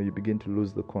 No, you begin to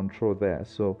lose the control there.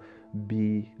 So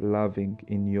be loving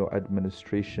in your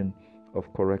administration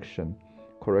of correction.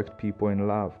 Correct people in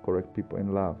love. Correct people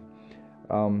in love.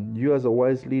 You as a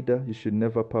wise leader, you should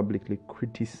never publicly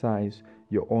criticize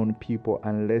your own people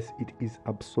unless it is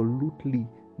absolutely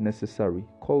necessary.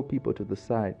 Call people to the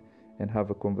side and have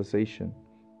a conversation.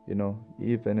 You know,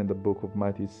 even in the book of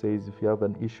Matthew, it says, if you have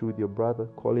an issue with your brother,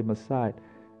 call him aside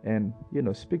and,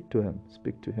 speak to him.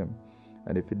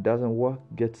 And if it doesn't work,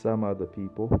 get some other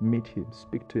people, meet him,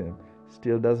 speak to him.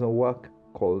 Still doesn't work,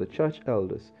 call the church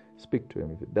elders, speak to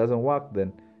him. If it doesn't work,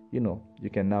 then, you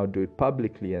can now do it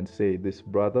publicly and say, this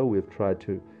brother, we've tried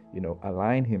to,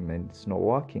 align him and it's not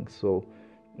working. So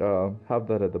have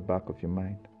that at the back of your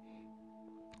mind.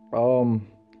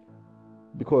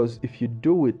 Because if you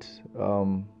do it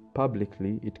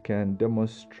publicly, it can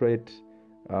demonstrate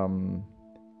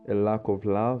a lack of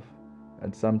love,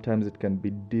 and sometimes it can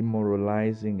be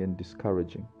demoralizing and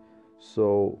discouraging.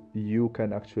 So you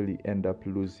can actually end up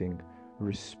losing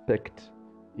respect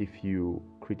if you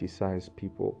criticize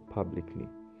people publicly.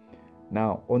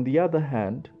 Now, on the other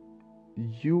hand,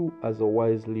 you as a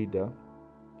wise leader,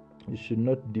 you should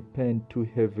not depend too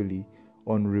heavily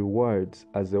on rewards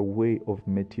as a way of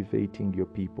motivating your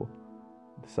people.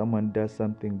 Someone does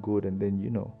something good and then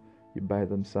you buy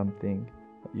them something,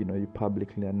 you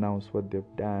publicly announce what they've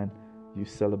done, you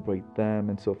celebrate them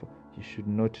and so forth. You should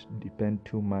not depend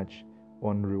too much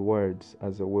on rewards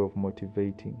as a way of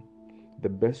motivating. The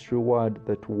best reward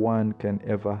that one can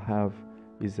ever have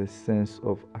is a sense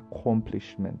of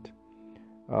accomplishment.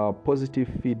 Positive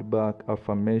feedback,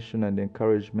 affirmation, and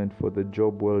encouragement for the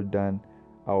job well done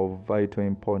are of vital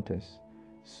importance.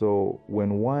 So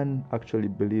when one actually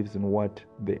believes in what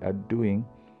they are doing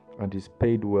and is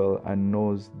paid well and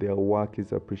knows their work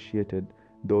is appreciated,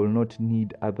 they will not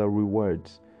need other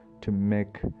rewards to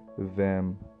make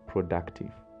them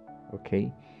productive.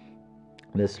 Okay?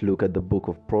 Let's look at the book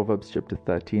of Proverbs chapter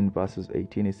 13 verses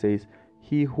 18. It says,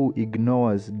 he who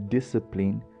ignores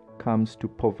discipline comes to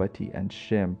poverty and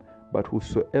shame, but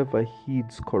whosoever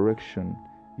heeds correction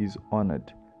is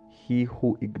honored. He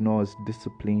who ignores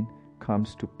discipline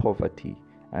comes to poverty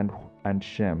and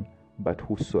shame, but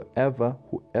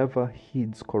whoever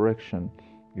heeds correction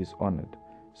is honored.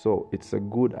 So it's a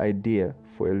good idea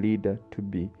for a leader to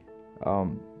be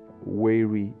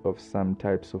wary of some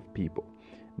types of people.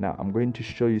 Now I'm going to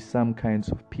show you some kinds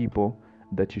of people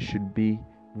that you should be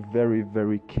very,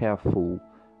 very careful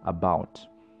about.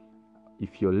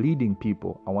 If you're leading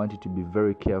people, I want you to be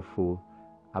very careful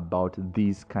about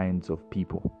these kinds of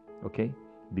people, okay?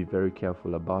 Be very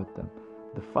careful about them.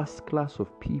 The first class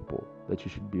of people that you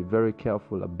should be very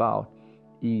careful about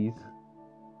is,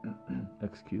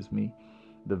 excuse me,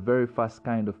 the very first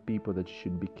kind of people that you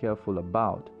should be careful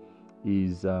about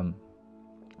is the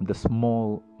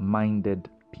small-minded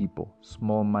people.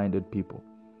 Small-minded people.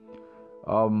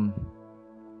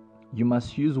 You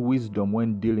must use wisdom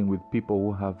when dealing with people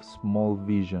who have small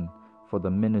vision for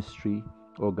the ministry,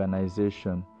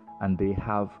 organization, and they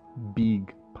have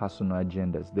big personal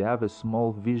agendas. They have a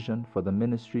small vision for the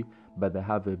ministry, but they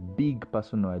have a big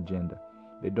personal agenda.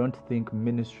 They don't think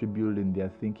ministry building, they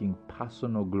are thinking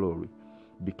personal glory.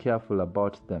 Be careful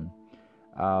about them.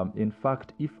 In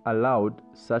fact, if allowed,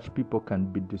 such people can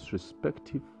be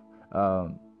disrespectful.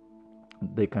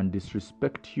 They can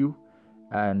disrespect you,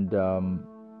 and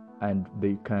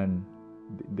they can,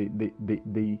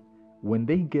 when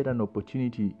they get an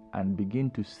opportunity and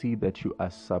begin to see that you are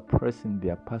suppressing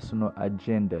their personal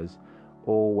agendas,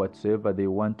 or whatsoever they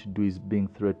want to do is being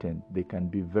threatened, they can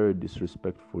be very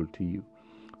disrespectful to you.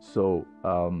 So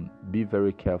be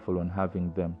very careful on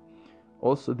having them.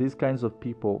 Also, these kinds of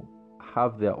people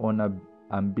have their own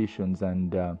ambitions,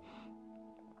 and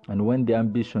when the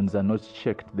ambitions are not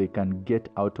checked, they can get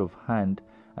out of hand,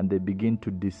 and they begin to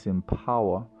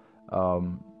disempower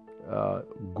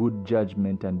good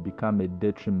judgment and become a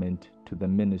detriment to the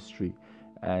ministry.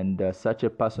 And such a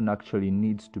person actually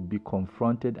needs to be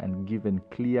confronted and given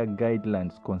clear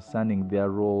guidelines concerning their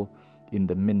role in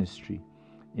the ministry.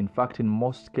 In fact, in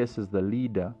most cases, the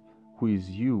leader, who is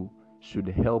you, should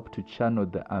help to channel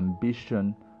the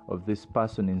ambition of this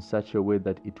person in such a way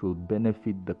that it will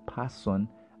benefit the person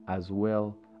as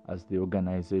well as the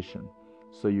organization.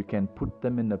 So you can put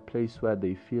them in a place where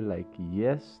they feel like,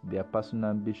 yes, their personal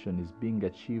ambition is being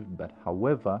achieved, but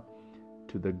however,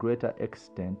 to the greater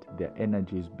extent, their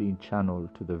energy is being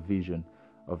channeled to the vision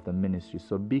of the ministry.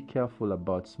 So be careful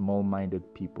about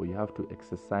small-minded people. You have to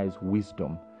exercise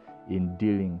wisdom in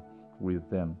dealing with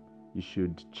them. You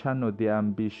should channel their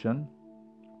ambition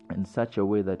in such a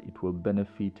way that it will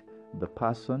benefit the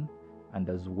person and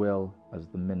as well as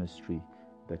the ministry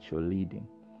that you're leading.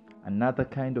 Another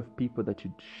kind of people that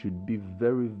you should be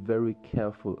very, very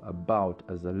careful about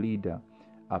as a leader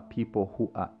are people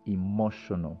who are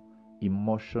emotional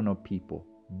people.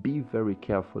 Be very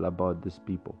careful about these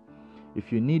people.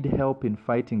 If you need help in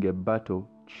fighting a battle,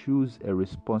 choose a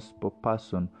responsible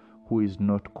person who is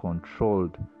not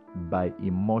controlled by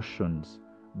emotions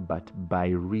but by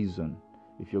reason.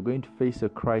 If you're going to face a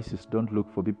crisis, don't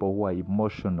look for people who are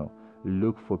emotional.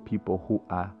 Look for people who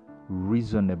are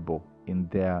reasonable in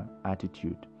their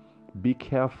attitude. Be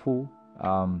careful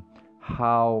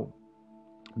how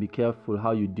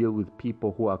you deal with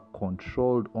people who are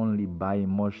controlled only by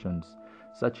emotions.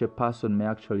 Such a person may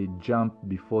actually jump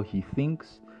before he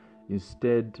thinks.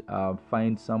 Instead,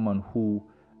 find someone who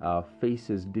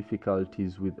faces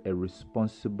difficulties with a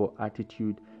responsible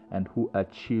attitude and who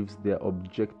achieves their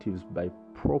objectives by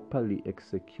properly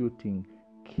executing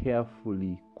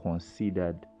carefully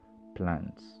considered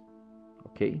plans.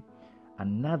 Okay?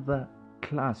 Another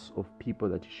class of people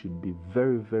that you should be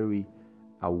very, very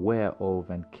aware of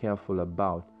and careful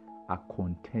about are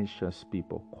contentious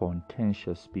people.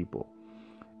 Contentious people.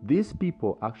 These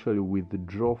people actually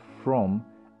withdraw from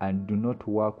and do not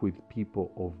work with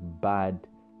people of bad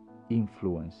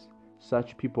influence.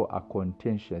 Such people are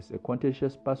contentious. A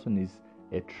contentious person is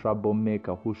a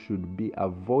troublemaker who should be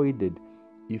avoided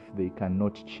if they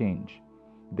cannot change.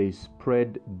 They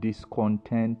spread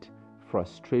discontent,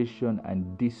 frustration,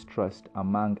 and distrust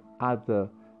among other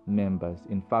members.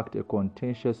 In fact, a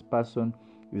contentious person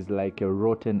is like a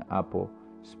rotten apple,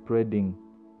 spreading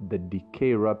the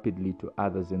decay rapidly to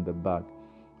others in the bud.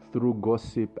 Through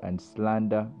gossip and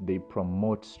slander, they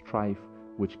promote strife,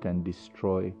 which can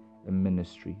destroy a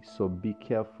ministry. So be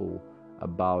careful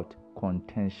about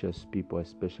contentious people,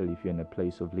 especially if you're in a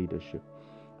place of leadership.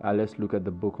 Let's look at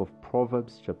the book of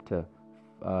Proverbs, chapter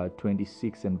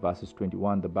 26 and verses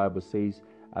 21. The Bible says,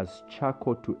 as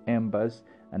charcoal to embers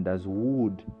and as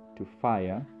wood to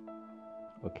fire,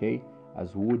 okay,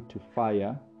 as wood to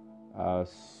fire,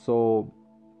 so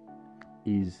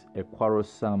is a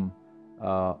quarrelsome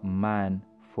man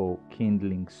for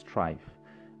kindling strife.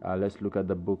 Let's look at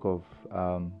the book of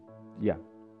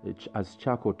as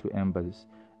charcoal to embers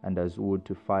and as wood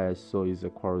to fire, so is a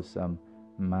quarrelsome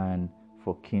man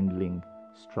for kindling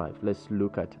strife. Let's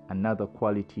look at another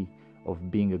quality of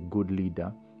being a good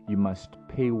leader. You must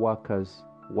pay workers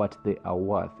what they are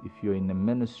worth. If you're in a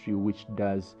ministry which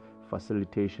does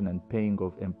facilitation and paying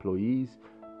of employees.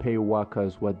 Pay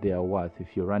workers what they are worth.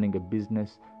 If you're running a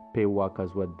business, pay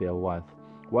workers what they are worth.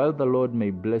 While the Lord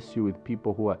may bless you with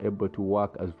people who are able to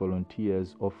work as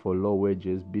volunteers or for low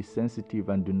wages, be sensitive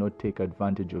and do not take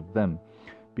advantage of them.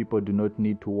 People do not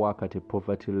need to work at a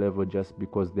poverty level just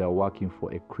because they are working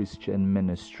for a Christian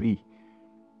ministry.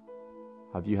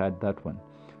 Have you heard that one?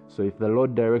 So if the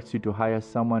Lord directs you to hire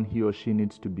someone, he or she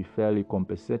needs to be fairly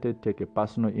compensated. Take a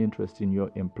personal interest in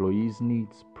your employees'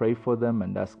 needs. Pray for them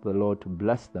and ask the Lord to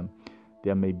bless them.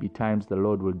 There may be times the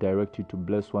Lord will direct you to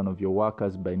bless one of your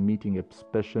workers by meeting a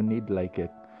special need, like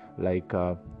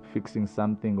fixing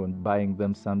something or buying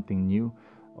them something new,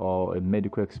 or a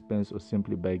medical expense, or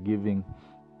simply by giving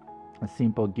a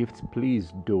simple gift.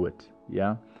 Please do it.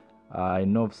 Yeah. I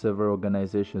know of several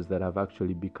organizations that have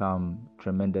actually become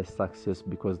tremendous success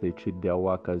because they treat their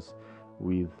workers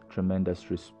with tremendous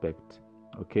respect,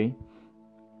 okay?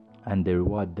 And they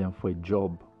reward them for a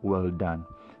job well done.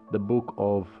 The book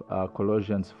of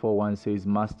Colossians 4:1 says,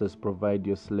 Masters, provide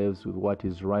your slaves with what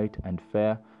is right and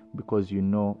fair, because you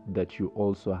know that you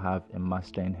also have a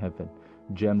master in heaven.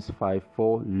 James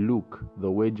 5:4, look,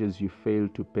 the wages you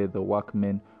failed to pay the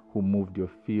workmen who moved your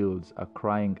fields are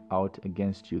crying out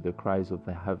against you. The cries of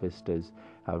the harvesters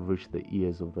have reached the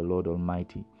ears of the Lord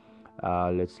Almighty.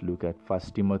 Let's look at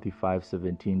 1 Timothy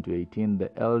 5:17-18.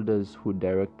 The elders who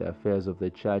direct the affairs of the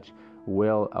church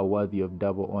well are worthy of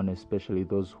double honor, especially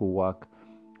those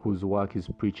whose work is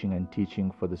preaching and teaching.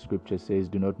 For the scripture says,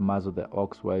 do not muzzle the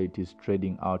ox while it is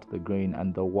treading out the grain,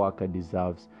 and the worker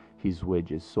deserves his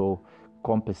wages. So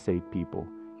compensate people,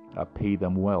 pay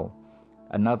them well.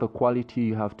 Another quality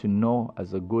you have to know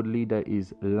as a good leader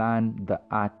is learn the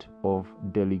art of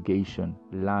delegation.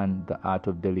 Learn the art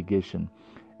of delegation.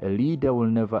 A leader will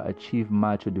never achieve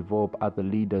much or develop other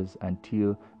leaders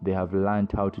until they have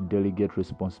learned how to delegate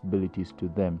responsibilities to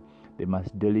them. They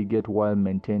must delegate while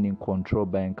maintaining control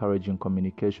by encouraging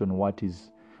communication on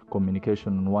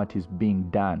what is being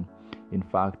done. In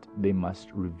fact, they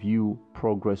must review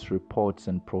progress reports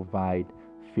and provide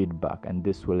feedback, and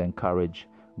this will encourage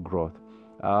growth.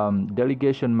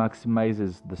 Delegation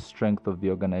maximizes the strength of the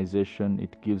organization.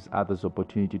 It gives others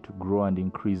opportunity to grow and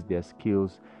increase their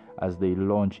skills as they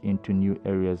launch into new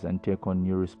areas and take on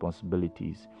new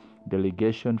responsibilities.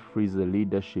 Delegation frees the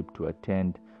leadership to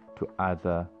attend to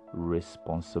other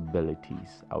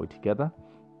responsibilities. Are we together?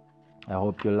 I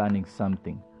hope you're learning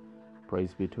something.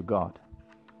 Praise be to God.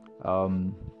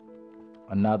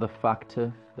 Another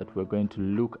factor that we're going to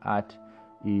look at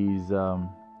is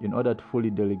in order to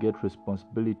fully delegate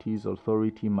responsibilities,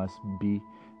 authority must be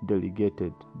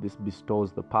delegated. This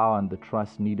bestows the power and the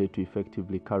trust needed to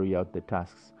effectively carry out the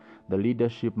tasks. The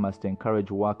leadership must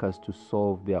encourage workers to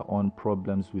solve their own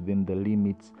problems within the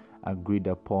limits agreed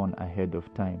upon ahead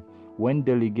of time. When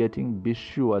delegating, be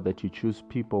sure that you choose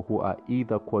people who are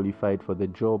either qualified for the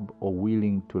job or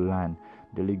willing to learn.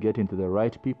 Delegating to the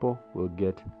right people will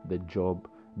get the job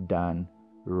done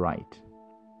right.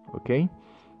 Okay?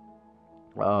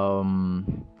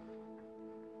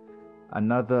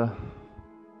 Another,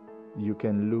 you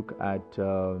can look at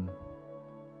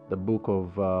the book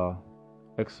of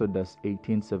Exodus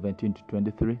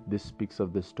 18:17-23. This speaks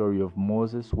of the story of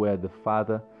Moses, where the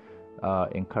father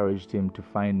encouraged him to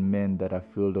find men that are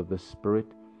filled of the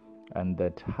Spirit and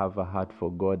that have a heart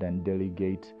for God, and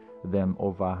delegate them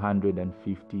over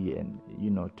 150, and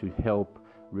to help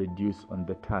reduce on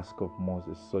the task of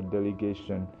Moses. So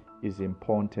delegation is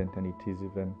important, and it is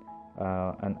even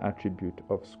an attribute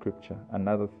of Scripture.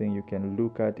 Another thing you can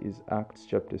look at is Acts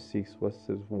chapter 6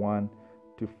 verses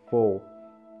 1-4,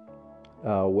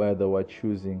 where they were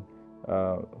choosing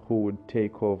who would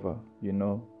take over,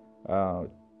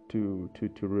 to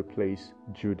replace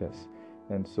Judas.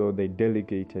 And so they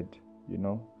delegated,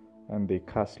 and they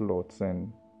cast lots.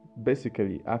 And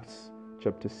basically Acts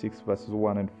chapter 6 verses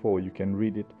 1-4, you can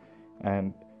read it,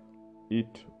 and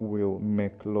it will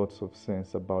make lots of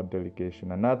sense about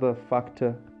delegation. Another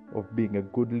factor of being a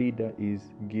good leader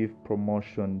is give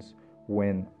promotions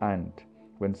when earned.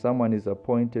 When someone is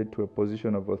appointed to a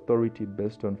position of authority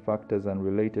based on factors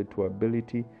unrelated to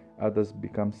ability, others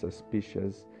become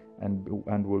suspicious and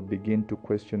will begin to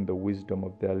question the wisdom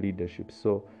of their leadership.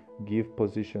 So give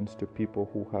positions to people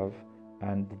who have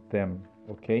earned them.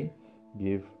 Okay?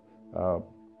 Give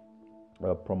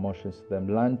promotions to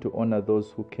them. Learn to honor those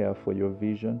who care for your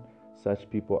vision. Such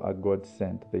people are God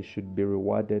sent. They should be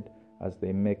rewarded as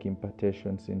they make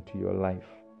impartations into your life.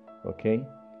 Okay?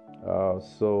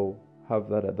 So have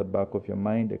that at the back of your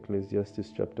mind.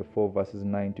 Ecclesiastes chapter 4 verses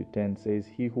 9-10 says,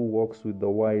 he who walks with the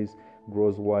wise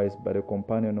grows wise, but a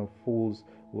companion of fools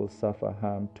will suffer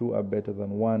harm. Two are better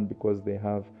than one because they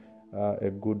have a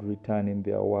good return in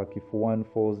their work. If one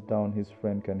falls down, his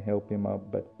friend can help him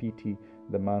up, but pity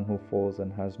the man who falls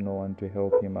and has no one to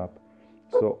help him up.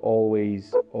 So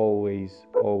always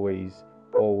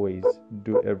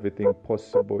do everything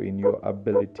possible in your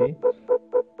ability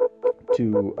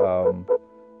to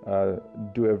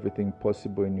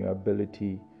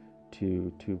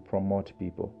promote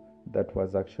people. That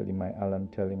was actually my Alan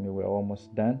telling me we're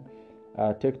almost done.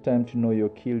 Take time to know your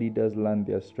key leaders, learn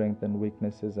their strengths and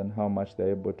weaknesses and how much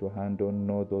they're able to handle.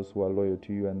 Know those who are loyal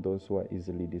to you and those who are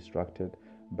easily distracted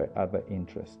by other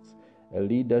interests. A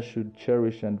leader should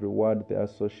cherish and reward their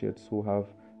associates who have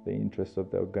the interests of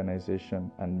the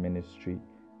organization and ministry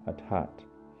at heart.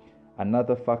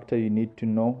 Another factor you need to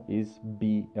know is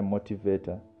be a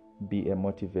motivator. Be a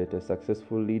motivator. A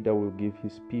successful leader will give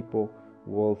his people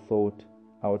well thought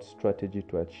out strategy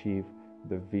to achieve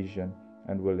the vision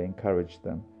and will encourage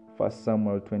them. 1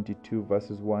 Samuel 22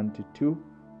 verses 1 to 2.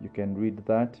 You can read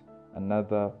that.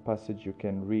 Another passage you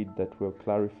can read that will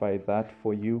clarify that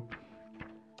for you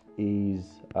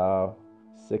is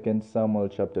 2 Samuel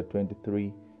chapter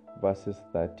 23 verses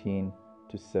 13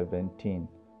 to 17.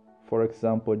 For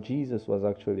example, Jesus was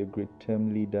actually a great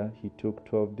team leader. He took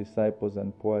 12 disciples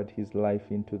and poured his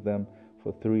life into them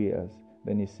for 3 years.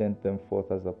 Then he sent them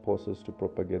forth as apostles to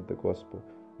propagate the gospel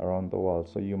around the world.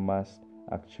 So you must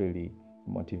actually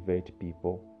motivate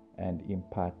people and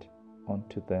impart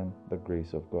unto them the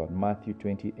grace of God. Matthew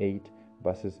 28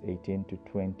 verses 18 to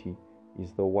 20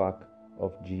 is the work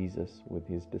of Jesus with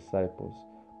his disciples.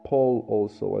 Paul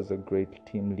also was a great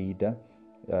team leader.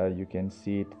 You can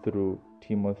see it through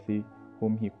Timothy,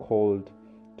 whom he called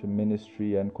to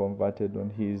ministry and converted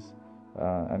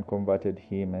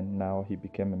him, and now he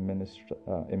became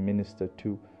a minister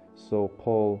too. So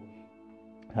Paul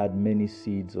had many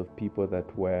seeds of people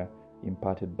that were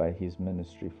imparted by his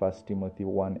ministry. 1 Timothy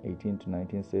 1:18 to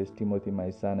 19 says, Timothy,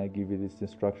 my son, I give you this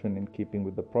instruction in keeping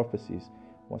with the prophecies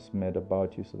was made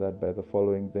about you, so that by the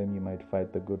following them you might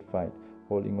fight the good fight,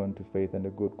 holding on to faith and a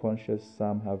good conscience.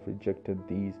 Some have rejected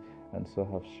these and so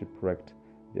have shipwrecked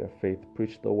their faith.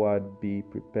 Preach the word, be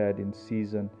prepared in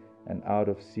season and out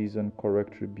of season,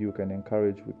 correct, rebuke, and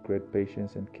encourage with great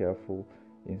patience and careful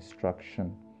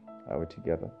instruction. Are we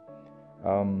together?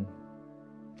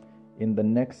 In the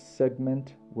next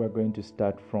segment, we're going to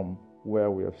start from where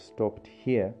we have stopped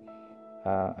here,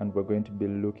 and we're going to be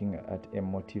looking at a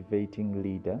motivating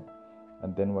leader,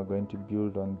 and then we're going to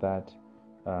build on that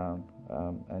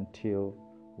until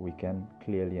we can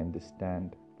clearly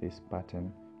understand this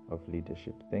pattern of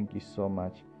leadership. Thank you so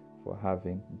much for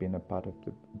having been a part of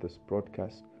this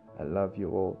broadcast. I love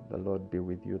you all. The Lord be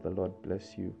with you. The Lord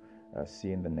bless you. See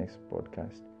you in the next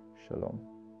broadcast. Shalom.